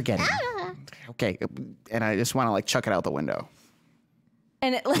 that's what you're getting. Okay, and I just want to like chuck it out the window.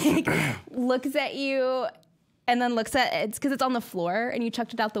 And it like looks at you, and then looks at it's because it's on the floor, and you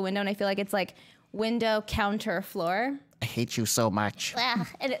chucked it out the window, and I feel like it's like window, counter, floor. I hate you so much. And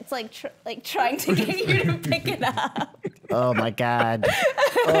it's like trying to get you to pick it up. Oh my God.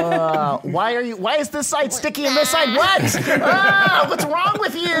 Why is this side sticky and this side wet? What's wrong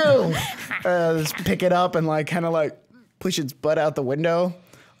with you? Just pick it up and like kind of like push its butt out the window.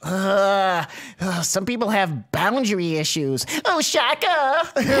 Some people have boundary issues. Oh, Shaka.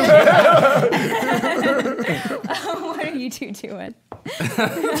 What are you two doing?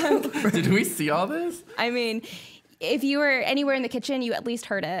 Did we see all this? I mean, if you were anywhere in the kitchen, you at least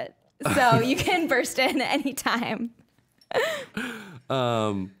heard it. So you can burst in anytime.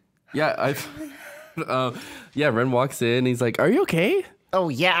 Yeah, Ren walks in. He's like, "Are you okay?" Oh,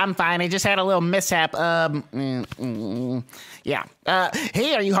 yeah, I'm fine. I just had a little mishap. Yeah.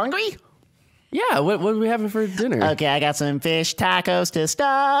 Hey, are you hungry? Yeah. What are we having for dinner? Okay, I got some fish tacos to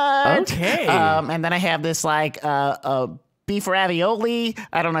start. Okay. And then I have this like beef ravioli.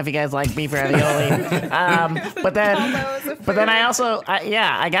 I don't know if you guys like beef ravioli. But then I also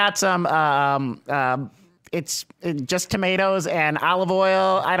I got some it's just tomatoes and olive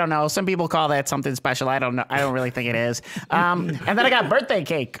oil. I don't know. Some people call that something special. I don't know. I don't really think it is. And then I got birthday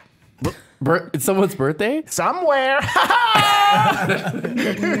cake. It's someone's birthday? Somewhere.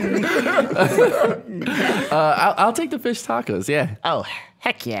 I'll take the fish tacos. Yeah. Oh,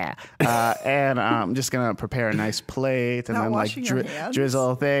 heck yeah. And I'm just gonna prepare a nice plate and Not then like washing your hands?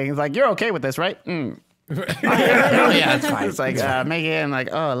 drizzle things. Like, you're okay with this, right? Yeah, it's fine. It's like make it and like,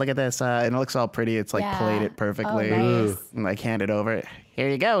 oh, look at this, and it looks all pretty. It's like Yeah. plated perfectly, Oh, nice. and like hand it over. Here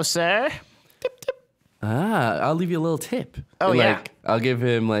you go, sir. I'll leave you a little tip. Oh, And, yeah. like, I'll give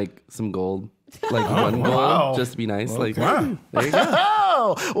him like some gold, like one gold, wow. just to be nice. Like, wow. there you go.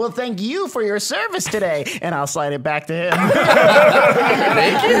 Oh, well, thank you for your service today. And I'll slide it back to him.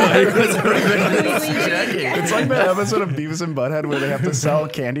 Thank you. It was really checking. It's like that episode of Beavis and Butthead where they have to sell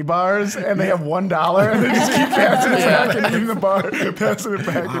candy bars and they have $1 and they just keep passing it back and eating the bar, passing it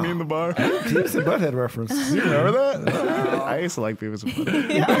back and eating the bar. Beavis and Butthead reference. You remember that? I used to like Beavis and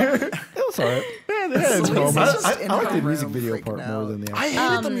Butthead. It was alright. Yeah, It's Celeste cool. is just in I like her the music room video freaking part more out. than the I actual.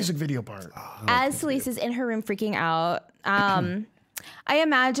 hated the music video part. As Celeste is in her room freaking out, I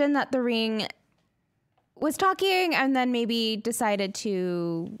imagine that the ring was talking and then maybe decided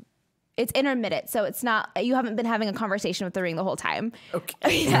to. It's intermittent, so it's not. You haven't been having a conversation with the ring the whole time.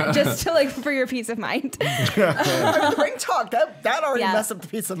 Okay. Yeah, just to for your peace of mind. The ring talk, that already Yeah. messed up the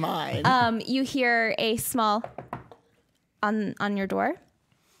peace of mind. You hear a small on your door.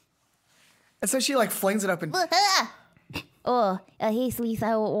 And so she like flings it up and Oh, hey, Celeste,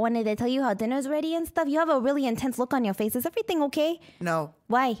 I wanted to tell you how dinner's ready and stuff. You have a really intense look on your face. Is everything okay? no,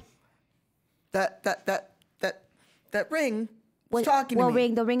 Why? that ring was talking to me.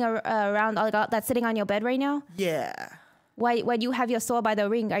 ring? The ring around that's sitting on your bed right now? Yeah. Why do you have your sword by the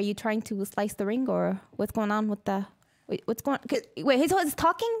ring? Are you trying to slice the ring or what's going on with the... What's going... Wait, his sword is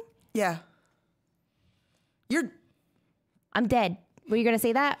talking? Yeah. I'm dead. Were you going to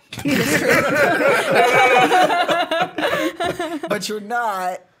say that? But you're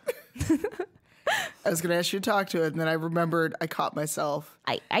not. I was gonna ask you to talk to it, and then I remembered I caught myself.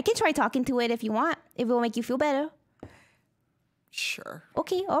 I can try talking to it if you want. If it will make you feel better. Sure.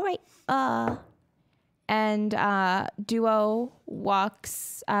 Okay, all right. And Duo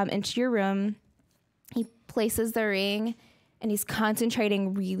walks into your room. He places the ring, and he's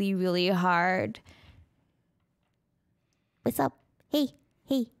concentrating really, really hard. What's up? Hey.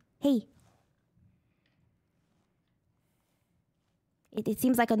 It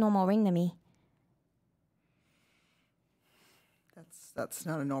seems like a normal ring to me. That's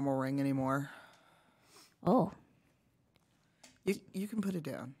not a normal ring anymore. Oh, You can put it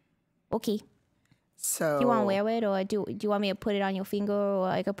down. okay. So Do you want to wear it, or do you want me to put it on your finger, or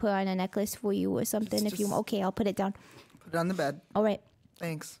I could put it on a necklace for you or something? If you just- okay, I'll put it down. Put it on the bed. All right.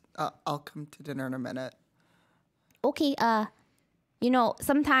 Thanks. I'll come to dinner in a minute. Okay.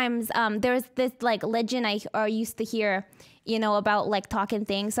 Sometimes there's this like legend I used to hear, about like talking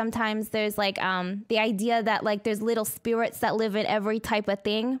things. Sometimes there's like the idea that like there's little spirits that live in every type of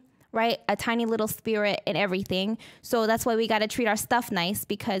thing, right? A tiny little spirit in everything. So that's why we got to treat our stuff nice,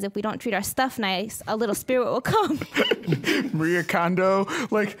 because if we don't treat our stuff nice, a little spirit will come. Maria Kondo,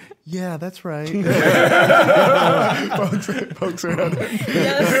 like, yeah, that's right. Folks around.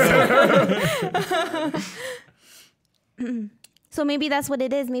 So maybe that's what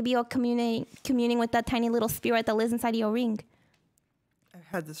it is. Maybe you're communing with that tiny little spirit that lives inside of your ring. I've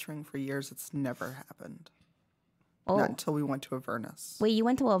had this ring for years. It's never happened. Oh, Not until we went to Avernus. wait, you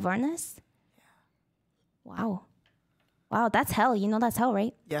went to Avernus? Yeah. Wow, that's hell. That's hell,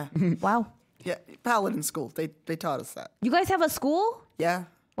 right? Yeah. Wow. Yeah. Paladin school. They taught us that. You guys have a school? Yeah.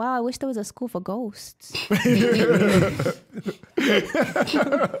 Wow, I wish there was a school for ghosts.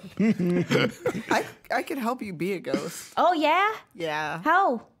 I could help you be a ghost. Oh, yeah? Yeah.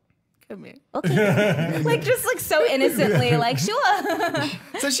 How? Come here. Okay. just so innocently, like, sure.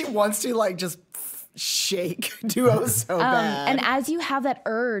 So she wants to like just shake Duo so bad. And as you have that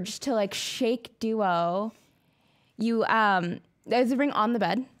urge to like shake Duo, you there's a ring on the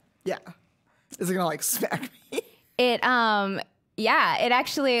bed. Yeah. Is it gonna like smack me? It it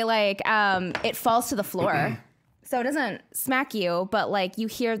actually like it falls to the floor. So it doesn't smack you, but like you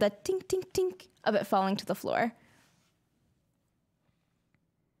hear the tink tink tink of it falling to the floor.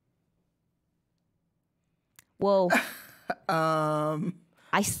 Whoa.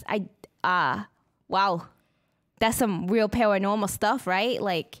 Wow. That's some real paranormal stuff, right?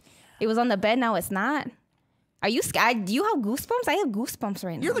 Like it was on the bed, now it's not. Are you scared? Do you have goosebumps? I have goosebumps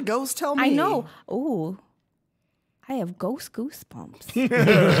right now. You're the ghost, tell me. I know. Ooh. I have goosebumps.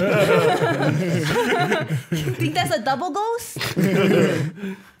 Think that's a double ghost?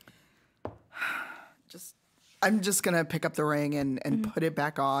 I'm just gonna pick up the ring and put it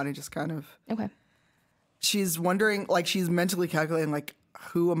back on and just kind of Okay. she's wondering, like she's mentally calculating like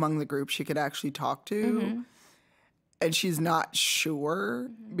who among the group she could actually talk to. And she's not sure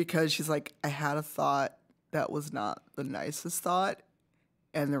because she's like, I had a thought that was not the nicest thought,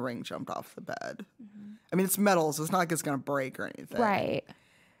 and the ring jumped off the bed. I mean, it's metal, so it's not like it's gonna break or anything. Right.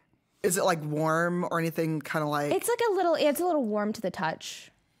 Is it like warm or anything? Kind of like It's a little warm to the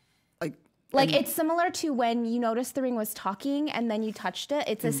touch. like It's similar to when you noticed the ring was talking and then you touched it.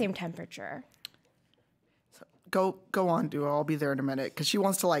 It's the same temperature. go on, Duo. I'll be there in a minute because she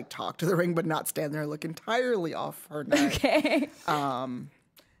wants to like talk to the ring, but not stand there and look entirely off her neck. Okay.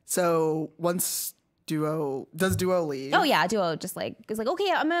 So once Duo leave? Oh yeah, Duo just like is like,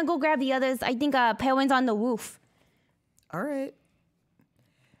 okay, I'm gonna go grab the others. I think Pelwin's on the roof. All right.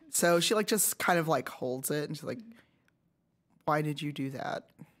 So she like just kind of like holds it and she's like, why did you do that?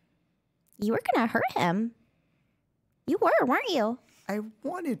 You were gonna hurt him. You were, weren't you? I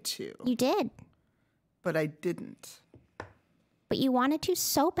wanted to. You did. but I didn't. But you wanted to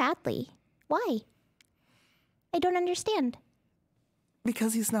so badly. Why? I don't understand.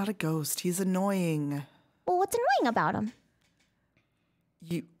 Because he's not a ghost. He's annoying. Well, what's annoying about him?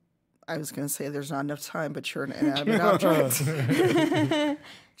 I was going to say there's not enough time, but you're an inanimate object.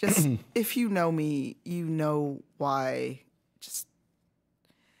 Just, if you know me, you know why. Just,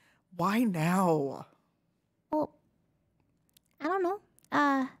 why now? Well, I don't know.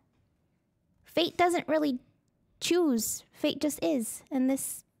 Fate doesn't really choose. Fate just is. And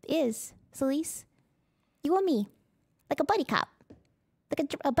this is, Celise. You and me. Like a buddy cop.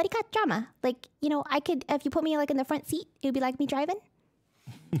 Like a buddy cop drama. Like, you know, I could, if you put me like in the front seat, it would be like me driving.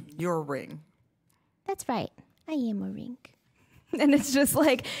 You're a ring. That's right. I am a ring. And it's just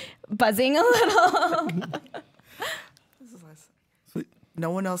like buzzing a little. No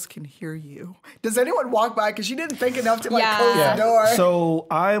one else can hear you. Does anyone walk by? Because she didn't think enough to close Yeah. the door. So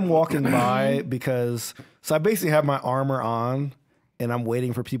I'm walking by because I basically have my armor on and I'm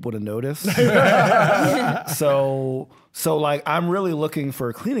waiting for people to notice. So like I'm really looking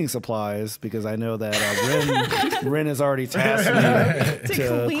for cleaning supplies because I know that Rin has already tasked me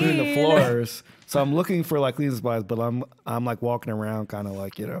to clean the floors. So I'm looking for like cleaning supplies, but I'm like walking around kind of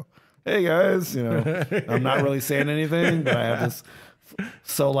like, you know, hey guys, you know, I'm not really saying anything, but I have this.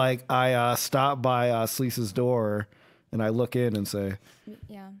 So like I stop by Celise's door and I look in and say,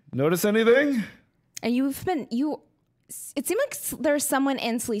 Yeah. Notice anything? And it seemed like there's someone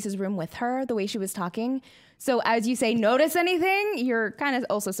in Celise's room with her, the way she was talking. So as you say, notice anything, you're kind of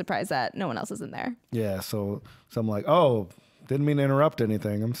also surprised that no one else is in there. Yeah, so I'm like, oh, didn't mean to interrupt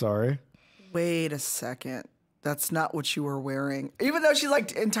anything. I'm sorry. Wait a second. That's not what you were wearing. Even though she's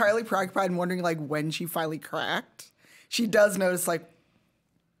like entirely preoccupied and wondering like when she finally cracked, she does notice like,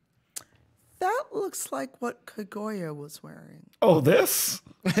 that looks like what Kagoya was wearing. Oh, this?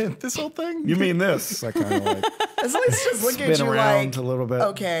 This whole thing? You mean this? I kind of like It's like it's just looking at spin you around like, a little bit.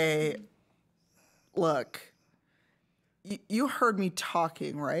 okay, look, you heard me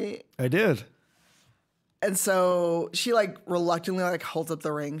talking, right? I did. And so she like reluctantly like holds up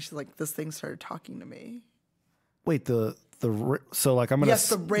the ring. She's like, this thing started talking to me. Wait, so like I'm gonna Yes,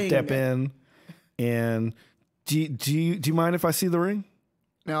 the ring. step in, and do you mind if I see the ring?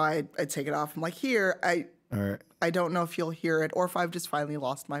 No, I take it off. I'm like, here, All right. I don't know if you'll hear it or if I've just finally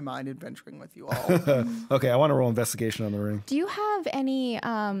lost my mind adventuring with you all. Okay, I want to roll investigation on the ring. Do you have any,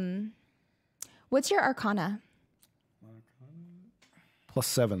 what's your Arcana?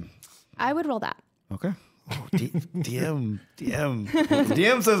 +7. I would roll that. Okay. Oh, DM.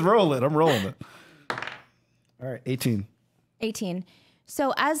 DM says roll it. I'm rolling it. All right, 18. 18.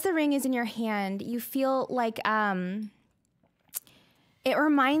 So as the ring is in your hand, you feel like it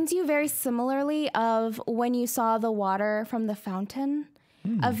reminds you very similarly of when you saw the water from the fountain.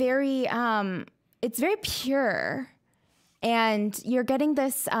 A very, it's very pure, and you're getting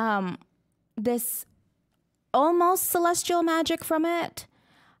this this almost celestial magic from it.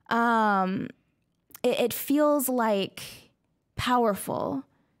 It feels like powerful,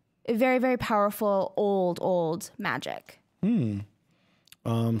 very, very powerful, old magic.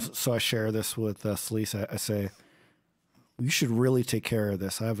 So I share this with Celise. I say, you should really take care of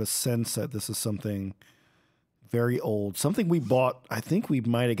this. I have a sense that this is something very old, something we bought. I think we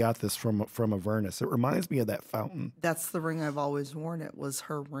might have got this from Avernus. It reminds me of that fountain. That's the ring I've always worn. It was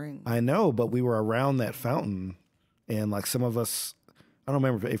her ring. I know, but we were around that fountain, and like some of us, I don't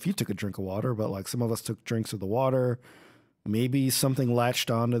remember if you took a drink of water, but like some of us took drinks of the water. Maybe something latched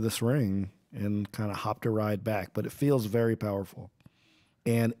onto this ring and kind of hopped a ride back, but it feels very powerful.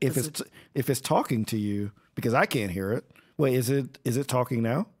 And if it's talking to you, because I can't hear it. Wait, is it talking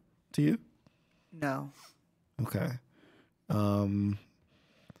now to you? No. Okay.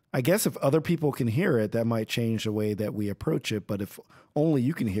 I guess if other people can hear it, that might change the way that we approach it. But if only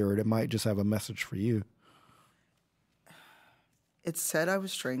you can hear it, it might just have a message for you. It said I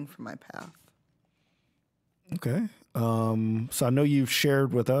was straying from my path. Okay. So I know you've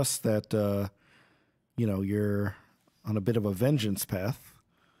shared with us that, you're on a bit of a vengeance path.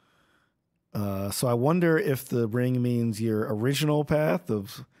 So I wonder if the ring means your original path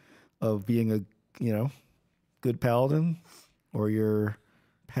of being a, good paladin, or your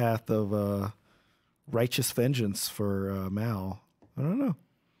path of righteous vengeance for Mal. I don't know.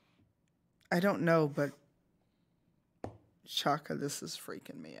 I don't know, but Shaka, this is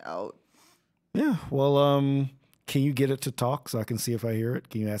freaking me out. Yeah. Well, can you get it to talk so I can see if I hear it?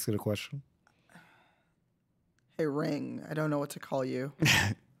 Can you ask it a question? Hey, Ring, I don't know what to call you.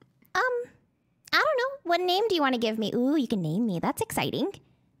 I don't know. What name do you want to give me? Ooh, you can name me. That's exciting.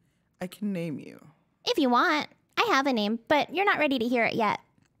 I can name you. If you want. I have a name, but you're not ready to hear it yet.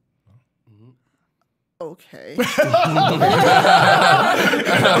 Okay. Super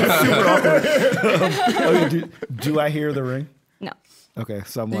awkward. Okay, do I hear the ring? No. Okay,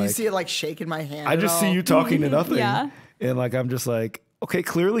 so I'm Do you like, see it like shaking my hand? I at just see all? you talking to nothing. Yeah. And like, I'm just like, okay,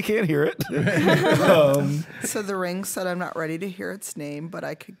 clearly can't hear it. So the ring said I'm not ready to hear its name, but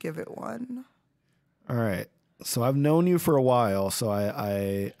I could give it one. All right. So I've known you for a while, so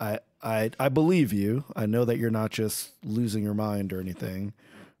I believe you. I know that you're not just losing your mind or anything.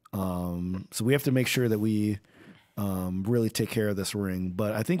 So we have to make sure that we really take care of this ring.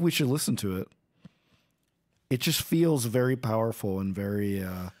 But I think we should listen to it. It just feels very powerful and very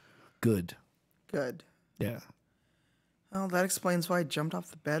good. Good. Yeah. Well, that explains why I jumped off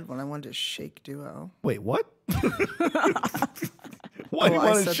the bed when I wanted to shake Duo. Wait, what? Why do you I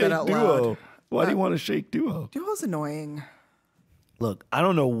want said to that shake out Duo? loud. Why do you want to shake Duo? Duo's annoying. Look, I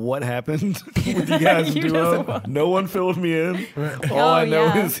don't know what happened with you guys in Duo. No one filled me in. All I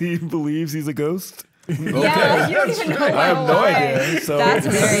know is he believes he's a ghost. Yeah, you don't even know I have no why. idea. So That's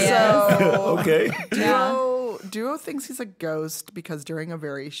hilarious. So okay. Duo thinks he's a ghost because during a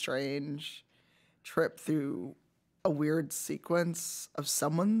very strange trip through a weird sequence of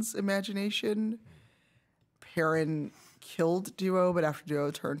someone's imagination, Perrin killed Duo, but after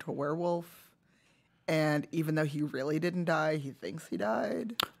Duo turned to a werewolf. And even though he really didn't die, he thinks he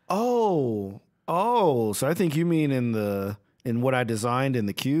died. Oh. So I think you mean in what I designed in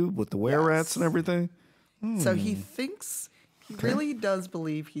the cube with the were-rats and everything. So he thinks, he really does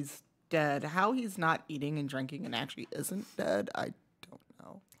believe he's dead. How he's not eating and drinking and actually isn't dead, I don't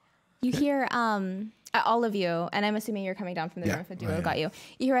know. You hear all of you, and I'm assuming you're coming down from the room if a Duo got you.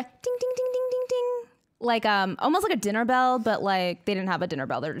 You hear a ding, ding, ding, ding, ding, ding. Like almost like a dinner bell, but like they didn't have a dinner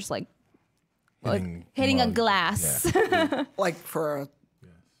bell. They're just like hitting a glass. Yeah. Like for a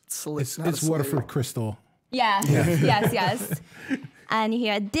salute. It's Waterford Crystal. Yes, yes. And you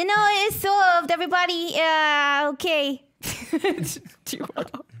hear, dinner is served, everybody. Okay.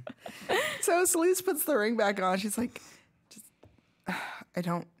 So Celeste puts the ring back on. She's like, I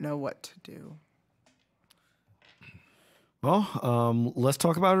don't know what to do. Well, let's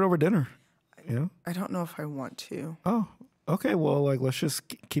talk about it over dinner. Yeah. I don't know if I want to. Oh, okay. Well, like let's just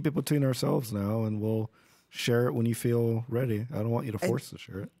keep it between ourselves now, and we'll share it when you feel ready. I don't want you to force to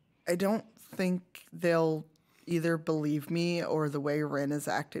share it. I don't think they'll either believe me or the way Ren has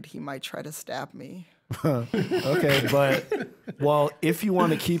acted, he might try to stab me. Okay, but well, if you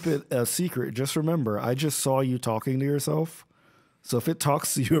want to keep it a secret, just remember, I just saw you talking to yourself. So if it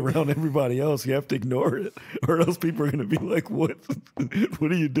talks to you around everybody else, you have to ignore it, or else people are going to be like, "What?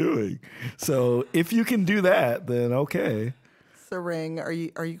 What are you doing?" So if you can do that, then okay. So Ring, are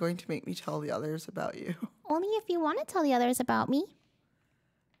you going to make me tell the others about you? Only if you want to tell the others about me.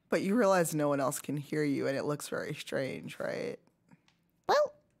 But you realize no one else can hear you, and it looks very strange, right?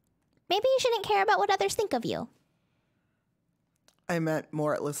 Well, maybe you shouldn't care about what others think of you. I meant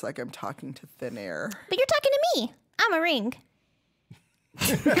more. It looks like I'm talking to thin air. But you're talking to me. I'm a ring.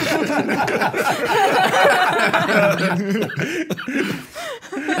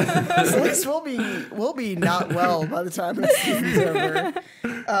 At least we'll be not well by the time this season's over.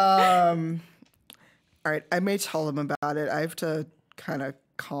 All right, I may tell them about it. I have to kind of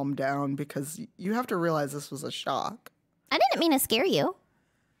calm down because you have to realize this was a shock. I didn't mean to scare you.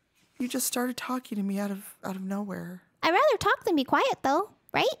 You just started talking to me out of nowhere. I'd rather talk than be quiet, though,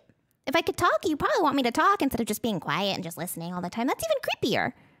 right? If I could talk, you'd probably want me to talk instead of just being quiet and just listening all the time. That's even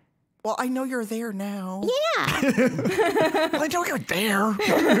creepier. Well, I know you're there now. Yeah. Well, I know you're there.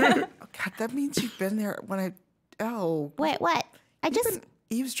 Oh, God, that means you've been there when I. Oh. Wait, what? You've been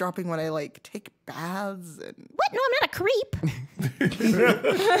eavesdropping when I like take baths and. What? No, I'm not a creep.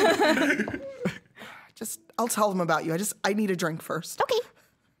 I'll tell them about you. I need a drink first. Okay.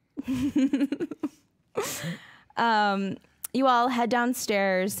 You all head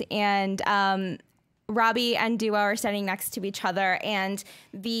downstairs, and Robbie and Duo are standing next to each other, and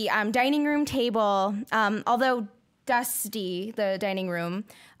the dining room table, although dusty, the dining room,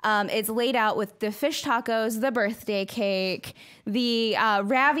 is laid out with the fish tacos, the birthday cake, the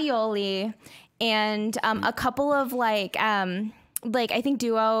ravioli, and a couple of like I think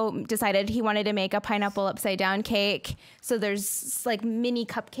Duo decided he wanted to make a pineapple upside down cake. So there's like mini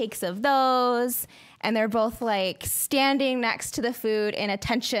cupcakes of those. And they're both like standing next to the food in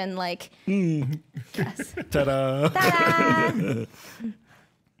attention, like, yes. Ta-da. Ta-da.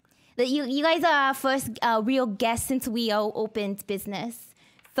 You guys are our first real guests since we opened business.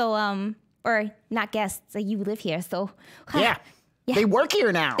 So, or not guests, you live here, so. Yeah. They work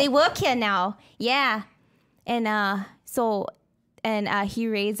here now. They work here now, yeah. And he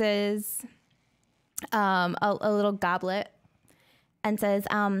raises a little goblet and says,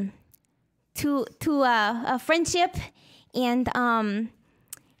 a friendship and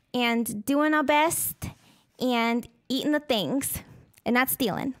doing our best and eating the things and not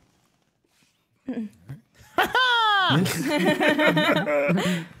stealing.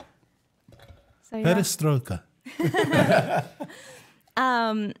 So, yeah. Perestroika.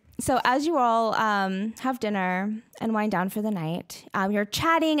 So as you all have dinner and wind down for the night, you're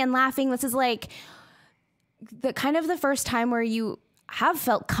chatting and laughing. This is like the first time where you have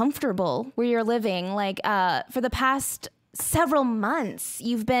felt comfortable where you're living. Like for the past several months,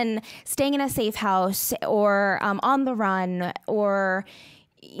 you've been staying in a safe house or on the run or,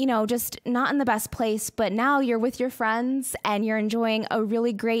 you know, just not in the best place. But now you're with your friends and you're enjoying a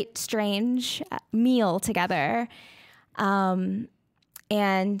really great, strange meal together.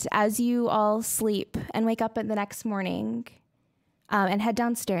 And as you all sleep and wake up the next morning and head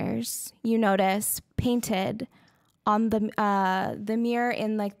downstairs, you notice painted on the mirror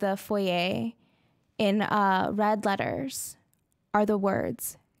in like the foyer in red letters are the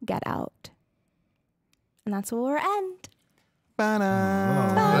words "Get out," and that's where we'll end.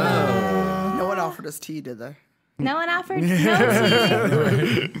 No one offered us tea, did they? No one offered no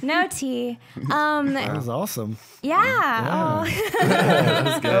tea. No tea. That was awesome. Yeah. Oh.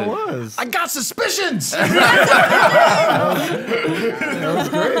 That was. I got suspicions. That was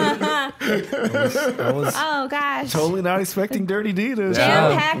great. I was Oh gosh. totally not expecting Dirty D to.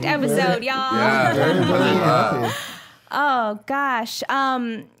 Jam-packed episode, y'all. Very happy. Oh gosh.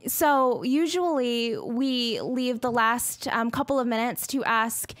 So usually we leave the last couple of minutes to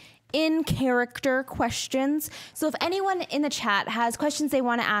ask in-character questions. So if anyone in the chat has questions they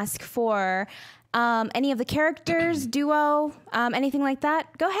want to ask for any of the characters, duo, anything like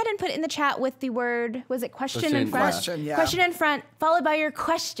that, go ahead and put it in the chat with the word, was it question in front? Question, yeah. Question in front, followed by your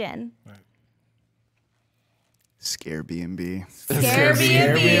question. Scare B&B. Scare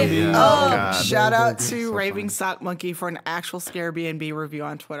B&B. Oh, God. shout out to Raving Sock Monkey for an actual Scare B&B review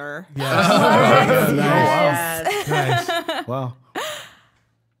on Twitter. Nice. Wow.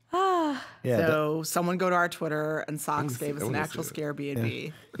 Yeah. So someone go to our Twitter and Socks gave us an actual Scare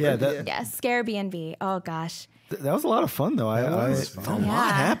B&B. That Yes, Scare B&B. Oh gosh. was a lot of fun though. A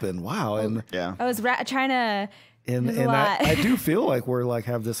lot happened. Wow. And Yeah. I was trying to. and There's a and lot. I do feel like we're like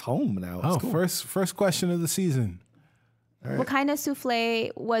have this home now. Oh, It's cool. first question of the season. What kind of souffle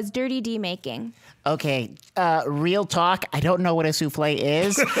was Dirty D making? Okay, real talk. I don't know what a souffle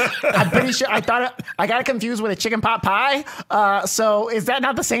is. I'm pretty sure I got it confused with a chicken pot pie. So is that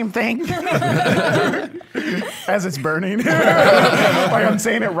not the same thing? As it's burning. Like I'm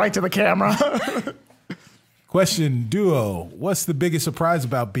saying it right to the camera. Question duo. What's the biggest surprise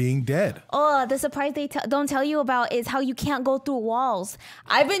about being dead? Oh, the surprise they don't tell you about is how you can't go through walls.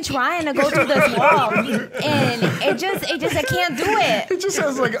 I've been trying to go through this wall, and it just I can't do it. It just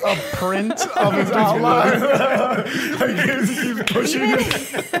has like a print of his outline. Like he's pushing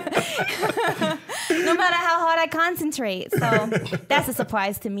it. No matter how hard I concentrate. So that's a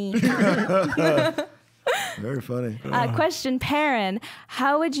surprise to me. Very funny. Question, Perrin.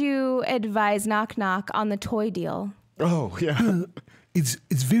 How would you advise Knock Knock on the toy deal? Oh, yeah. It's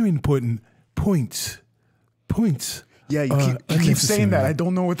very important. Points. Yeah, you keep saying that. I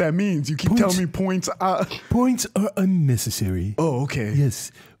don't know what that means. You keep Points. telling me points. Points are unnecessary. Oh, okay.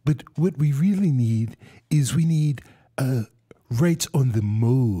 Yes, but what we really need is rights on the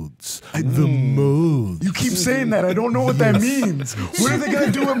molds. The molds. You keep saying that. I don't know what that means. What are they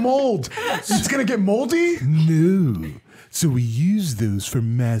going to do with mold? It's going to get moldy? No. So we use those for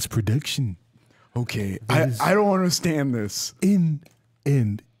mass production. Okay. I don't understand this.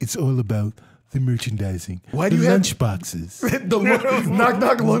 And it's all about the merchandising. Why do the you have- lunch boxes? Knock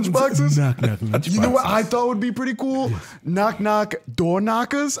knock lunch boxes? Knock lunch boxes. You know what I thought would be pretty cool? Knock knock door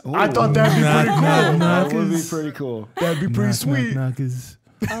knockers. I thought that'd be pretty cool. That would be pretty cool. That'd be pretty sweet. Knockers.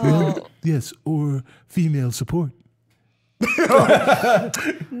 Well, yes, or female support.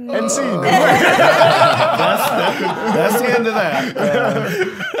 And scene. That's the end of that.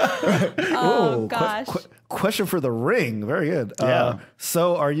 Oh, gosh. Question for the ring. Very good. Yeah.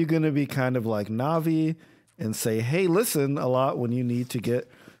 So are you going to be kind of like Navi and say, hey, listen a lot when you need to get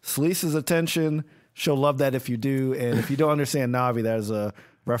Selisa's attention? She'll love that if you do. And if you don't understand Navi, that is a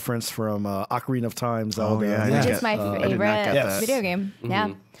reference from Ocarina of Time. Zelda. yeah, Which yeah. is my I did not favorite get that. video game.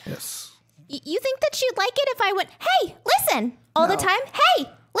 Yeah. Yes. You think that she'd like it if I went, hey, listen, all the time? Hey,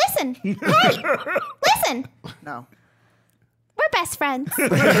 listen. Hey, listen. No. We're best friends.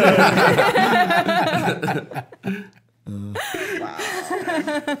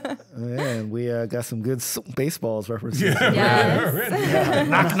 And we got some good baseballs references.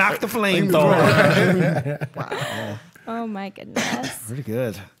 Yes. Knock the flamethrower. Oh, my goodness. Pretty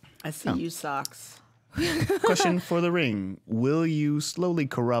good. I see you socks. Question for the ring. Will you slowly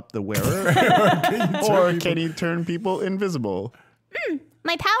corrupt the wearer? or can you turn people invisible?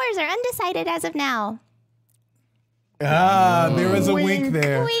 My powers are undecided as of now. There was a wink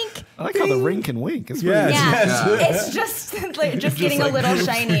there. Wink. I like how the ring can wink. It's Yes, Yeah, yes. It's just like just getting a little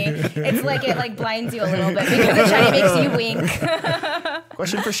shiny. It's like it like blinds you a little bit because the shiny makes you wink.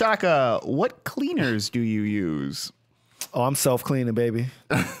 Question for Shaka. What cleaners do you use? Oh, I'm self-cleaning, baby.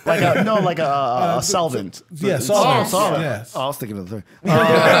 Like a solvent. Yeah, solvent. solvent. Yes. Oh, I was thinking of the thing.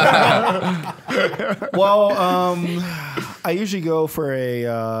 I usually go for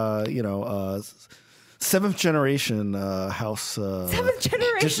a, seventh generation house. Seventh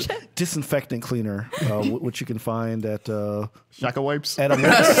generation. Disinfectant cleaner, which you can find at Shaka wipes. at a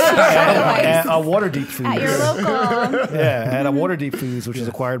Waterdeep Foods. At your local. Yeah, at a Waterdeep Foods, which is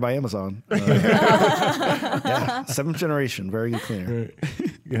acquired by Amazon. Yeah, seventh generation, very good cleaner.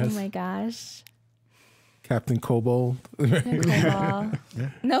 Oh my gosh. Captain Kobold. Cool.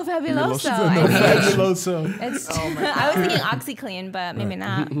 No fabuloso. No, fabuloso. I was thinking OxyClean, but maybe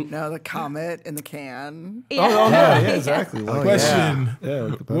not. No, the comet in the can. Yeah, exactly. Question.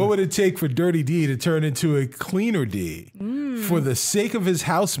 Yeah. What would it take for Dirty D to turn into a cleaner D? For the sake of his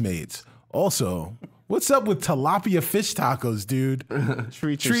housemates. Also, what's up with tilapia fish tacos, dude?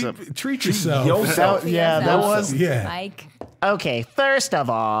 Treat yourself. Treat yourself. That was. Yeah. Mike. Okay, first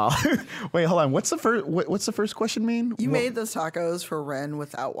of all, Wait, hold on. What's the first question mean? You made those tacos for Ren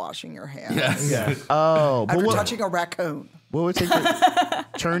without washing your hands. Yes. Oh, but After what touching a raccoon. would it take to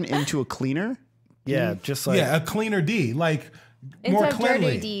turn into a cleaner? Yeah, just like Yeah, a cleaner D. Like more Instead of cleanly.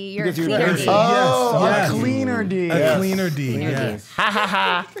 dirty D, you're a Because you're cleaner dirty. D. Oh, Yes, a yes. cleaner D. A cleaner D. Yes.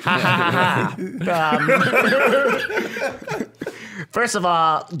 first of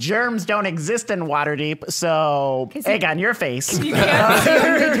all, germs don't exist in Waterdeep, so egg on your face. You can't see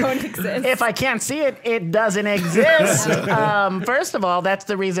them, they don't exist. If I can't see it, it doesn't exist. First of all, that's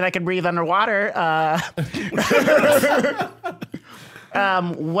the reason I can breathe underwater.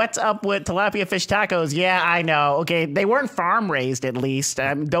 What's up with tilapia fish tacos? Yeah, I know. Okay, they weren't farm raised at least.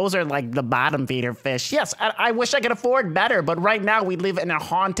 Those are like the bottom feeder fish. Yes, I wish I could afford better, but right now we live in a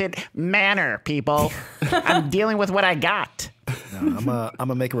haunted manor, people. I'm dealing with what I got. No, I'm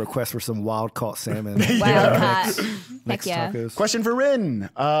gonna make a request for some wild caught salmon. Wild caught. Heck Next yeah. tacos. Question for Rin.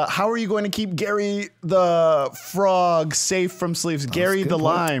 How are you going to keep Gary the frog safe from sleeves? Gary the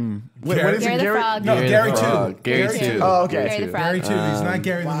lime. Wait, what is Gary it? the Gary? frog. No, Gary Frog. too. Gary too. Oh, okay. Gary the frog. Gary too. He's not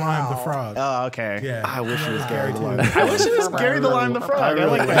Gary the Lime, the frog. Oh, okay. Yeah. I wish it was Gary the Lime. I wish it was Gary the lime the frog. I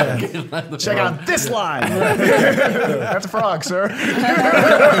like that. Check out this line. That's a frog, sir.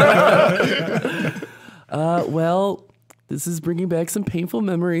 Well, this is bringing back some painful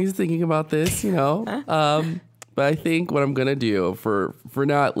memories thinking about this, But I think what I'm gonna do for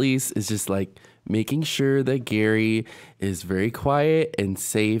now at least is just like making sure that Gary is very quiet and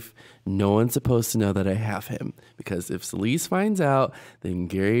safe. No one's supposed to know that I have him, because if Celeste finds out, then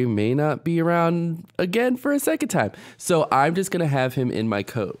Gary may not be around again for a second time. So I'm just gonna have him in my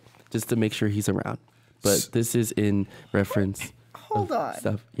coat just to make sure he's around. But this is in reference. Hold on.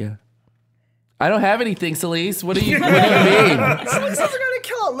 Stuff, yeah. I don't have anything, Celeste. What do you mean? Someone says they're going to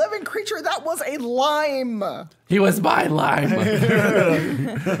kill a living creature. That was a lime. He was my lime.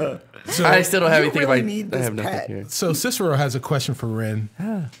 So, I still don't have You anything. really if need I this have nothing pet. here. so Cicero has a question for Ren.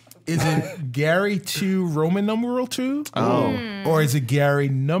 Is it Gary 2 Roman numeral 2? Oh. Or is it Gary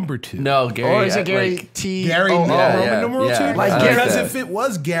number 2? No, Gary. Or is it Gary like, T? Gary Oh, Roman yeah, numeral yeah. 2? Like, because that. if it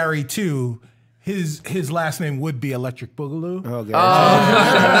was Gary 2, his last name would be Electric Boogaloo. Oh, Gary.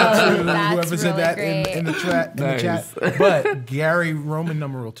 Whoever said really that great. in the chat. Nice. But Gary Roman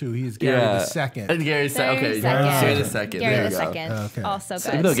numeral 2, he is Gary the second. Gary Gary okay. second. Gary the second. Gary there the you go. second. Okay. Also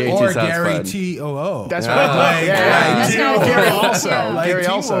Even though good. Gary Or 2 sounds Gary fun. T-O-O. That's Like, right. That's not Gary right. also. Yeah. Like Gary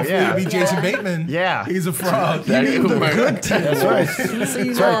T-Wolf, also. it Yeah. would be Jason Bateman. Yeah. He's a frog. Good team. That's right. So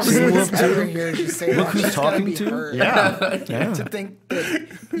you know, Celeste ever hears you say that, who's she's going to talking be to? hurt. Yeah. To think that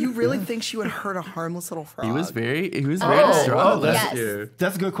you really think she would hurt a harmless little frog. He was very distraught last yes. year.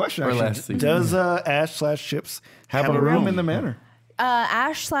 That's a good question. Or Actually. last season. Does Ash/Chips have a room in the manor?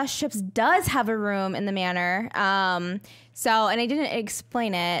 Ash/Chips does have a room in the manor. And I didn't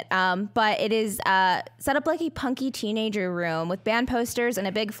explain it, but it is set up like a punky teenager room with band posters and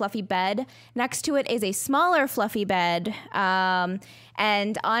a big fluffy bed. Next to it is a smaller fluffy bed.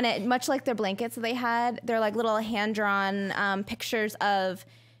 And on it, much like their blankets that they had, they're like little hand-drawn pictures of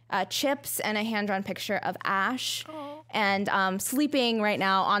Chips and a hand-drawn picture of Ash. And sleeping right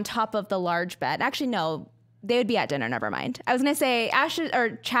now on top of the large bed. Actually, no. They would be at dinner. Never mind. I was gonna say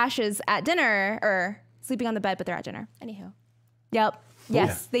Chash is at dinner or sleeping on the bed, but they're at dinner. Anywho, yep.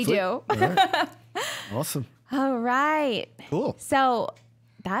 Yes, they do. All right. Awesome. All right. Cool. So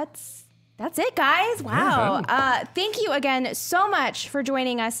that's it, guys. Wow. Thank you again so much for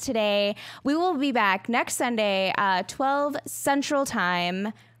joining us today. We will be back next Sunday, 12 Central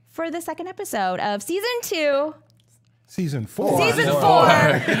Time, for the second episode of Season 2. Season 4. Season 4.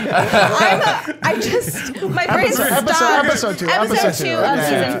 My brain stopped. Episode 2. Episode 2 of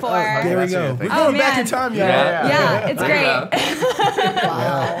Season 4. There we go. We're going back in time, y'all. Yeah, it's great.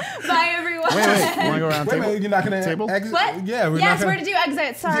 Wow. Bye, everyone. Wait. Want to go around Wait a table? minute, you're not going to Table? exit? What? Yeah, we're yes, not we're going to do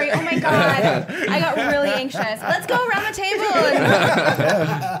exit. Sorry. Oh my God. I got really anxious. Let's go around the table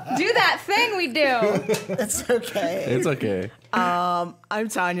and do that thing we do. It's okay. It's okay. I'm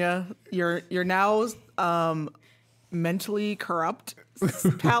Tanya. You're now mentally corrupt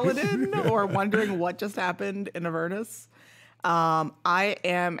paladin or wondering what just happened in Avernus. I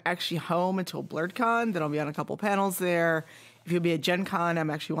am actually home until BlurredCon. Then I'll be on a couple panels there. If you'll be at Gen Con,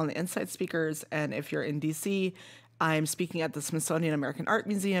 I'm actually one of the Insight speakers. And if you're in DC, I'm speaking at the Smithsonian American Art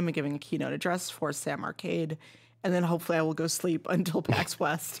Museum and giving a keynote address for Sam Arcade. And then hopefully I will go sleep until PAX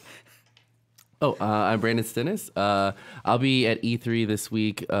West. Oh, I'm Brandon Stennis. I'll be at E3 this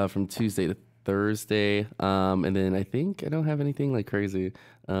week from Tuesday to Thursday. And then I think I don't have anything like crazy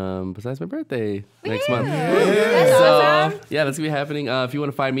besides my birthday next month. That's So, awesome. yeah, that's going to be happening. If you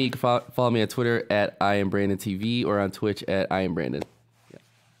want to find me, you can follow me on Twitter at IamBrandonTV or on Twitch at IamBrandon.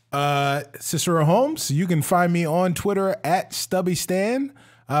 Cicero Holmes. You can find me on Twitter at StubbyStan.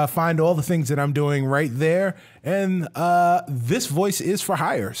 Find all the things that I'm doing right there. And this voice is for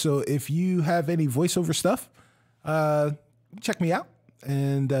hire. So if you have any voiceover stuff, check me out.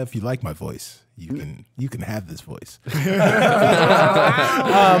 And if you like my voice, you can have this voice.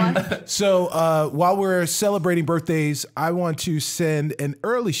 So while we're celebrating birthdays, I want to send an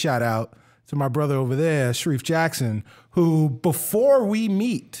early shout out to my brother over there, Sharif Jackson, who before we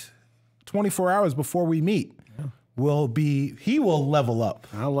meet, 24 hours before we meet, he will level up.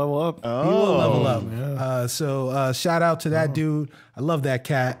 I'll level up. He will level up. So shout out to that dude. I love that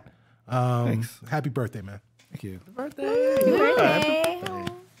cat. Thanks. Happy birthday, man. Thank you. Birthday.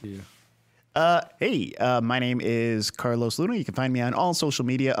 Hey, my name is Carlos Luna. You can find me on all social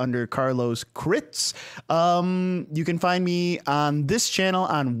media under Carlos Crits. You can find me on this channel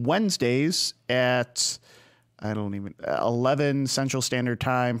on Wednesdays at 11 Central Standard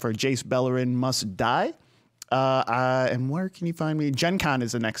Time for Jace Bellerin Must Die. And where can you find me? Gen Con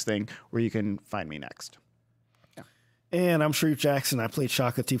is the next thing where you can find me next. And I'm Sharif Jackson. I play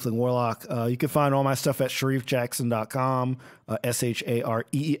Shaka Tiefling Warlock. You can find all my stuff at sharifjackson.com,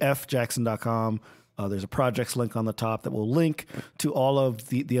 SHAREEF Jackson.com. There's a projects link on the top that will link to all of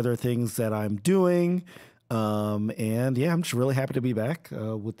the other things that I'm doing. And yeah, I'm just really happy to be back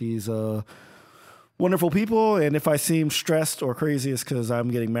with these wonderful people. And if I seem stressed or crazy, it's because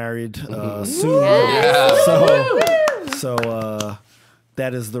I'm getting married soon. Yes. So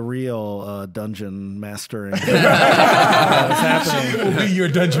that is the real dungeon mastering. What's happening? Will be your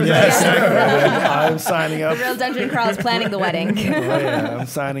dungeon master. I'm signing up. The real dungeon crawl is planning the wedding. Oh, yeah, I'm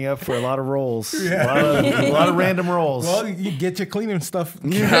signing up for a lot of roles. A lot of random roles. Well, you get your cleaning stuff.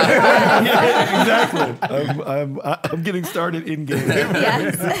 Yeah, exactly. I'm getting started in game.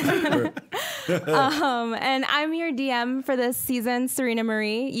 Yes. And I'm your DM for this season, Serena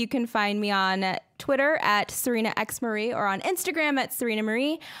Marie. You can find me on Twitter at Serena X Marie or on Instagram at Serena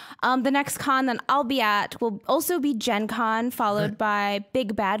Marie. The next con that I'll be at will also be Gen Con, followed by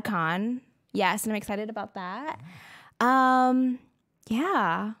Big Bad Con. Yes, and I'm excited about that.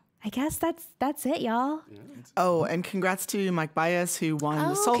 Yeah, I guess that's it, y'all. Oh, and congrats to Mike Bias, who won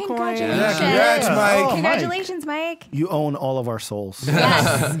the Soul Coin. Congratulations. Congrats, Mike. Congratulations, Mike. You own all of our souls.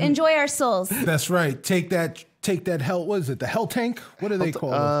 Yes, enjoy our souls. That's right. Take that hell. What is it? The hell tank? What are they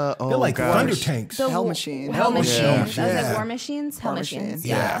called? oh They're like gosh. thunder tanks. Hell Machine. Hell machines. Yeah. I was like war machines. Hell War machines. machine.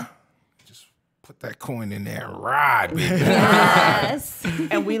 Yeah. Just put that coin in there. Ride, baby. Yes.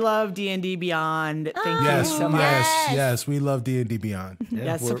 And we love D&D Beyond. Thank you Yes, so much. yes. We love D&D Beyond.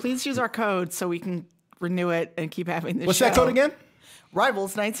 Yes, so please use our code so we can renew it and keep having this What's show. that code again?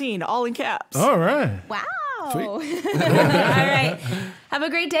 Rivals19, all in caps. All right. Wow. All right. Have a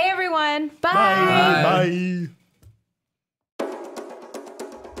great day, everyone. Bye. Bye.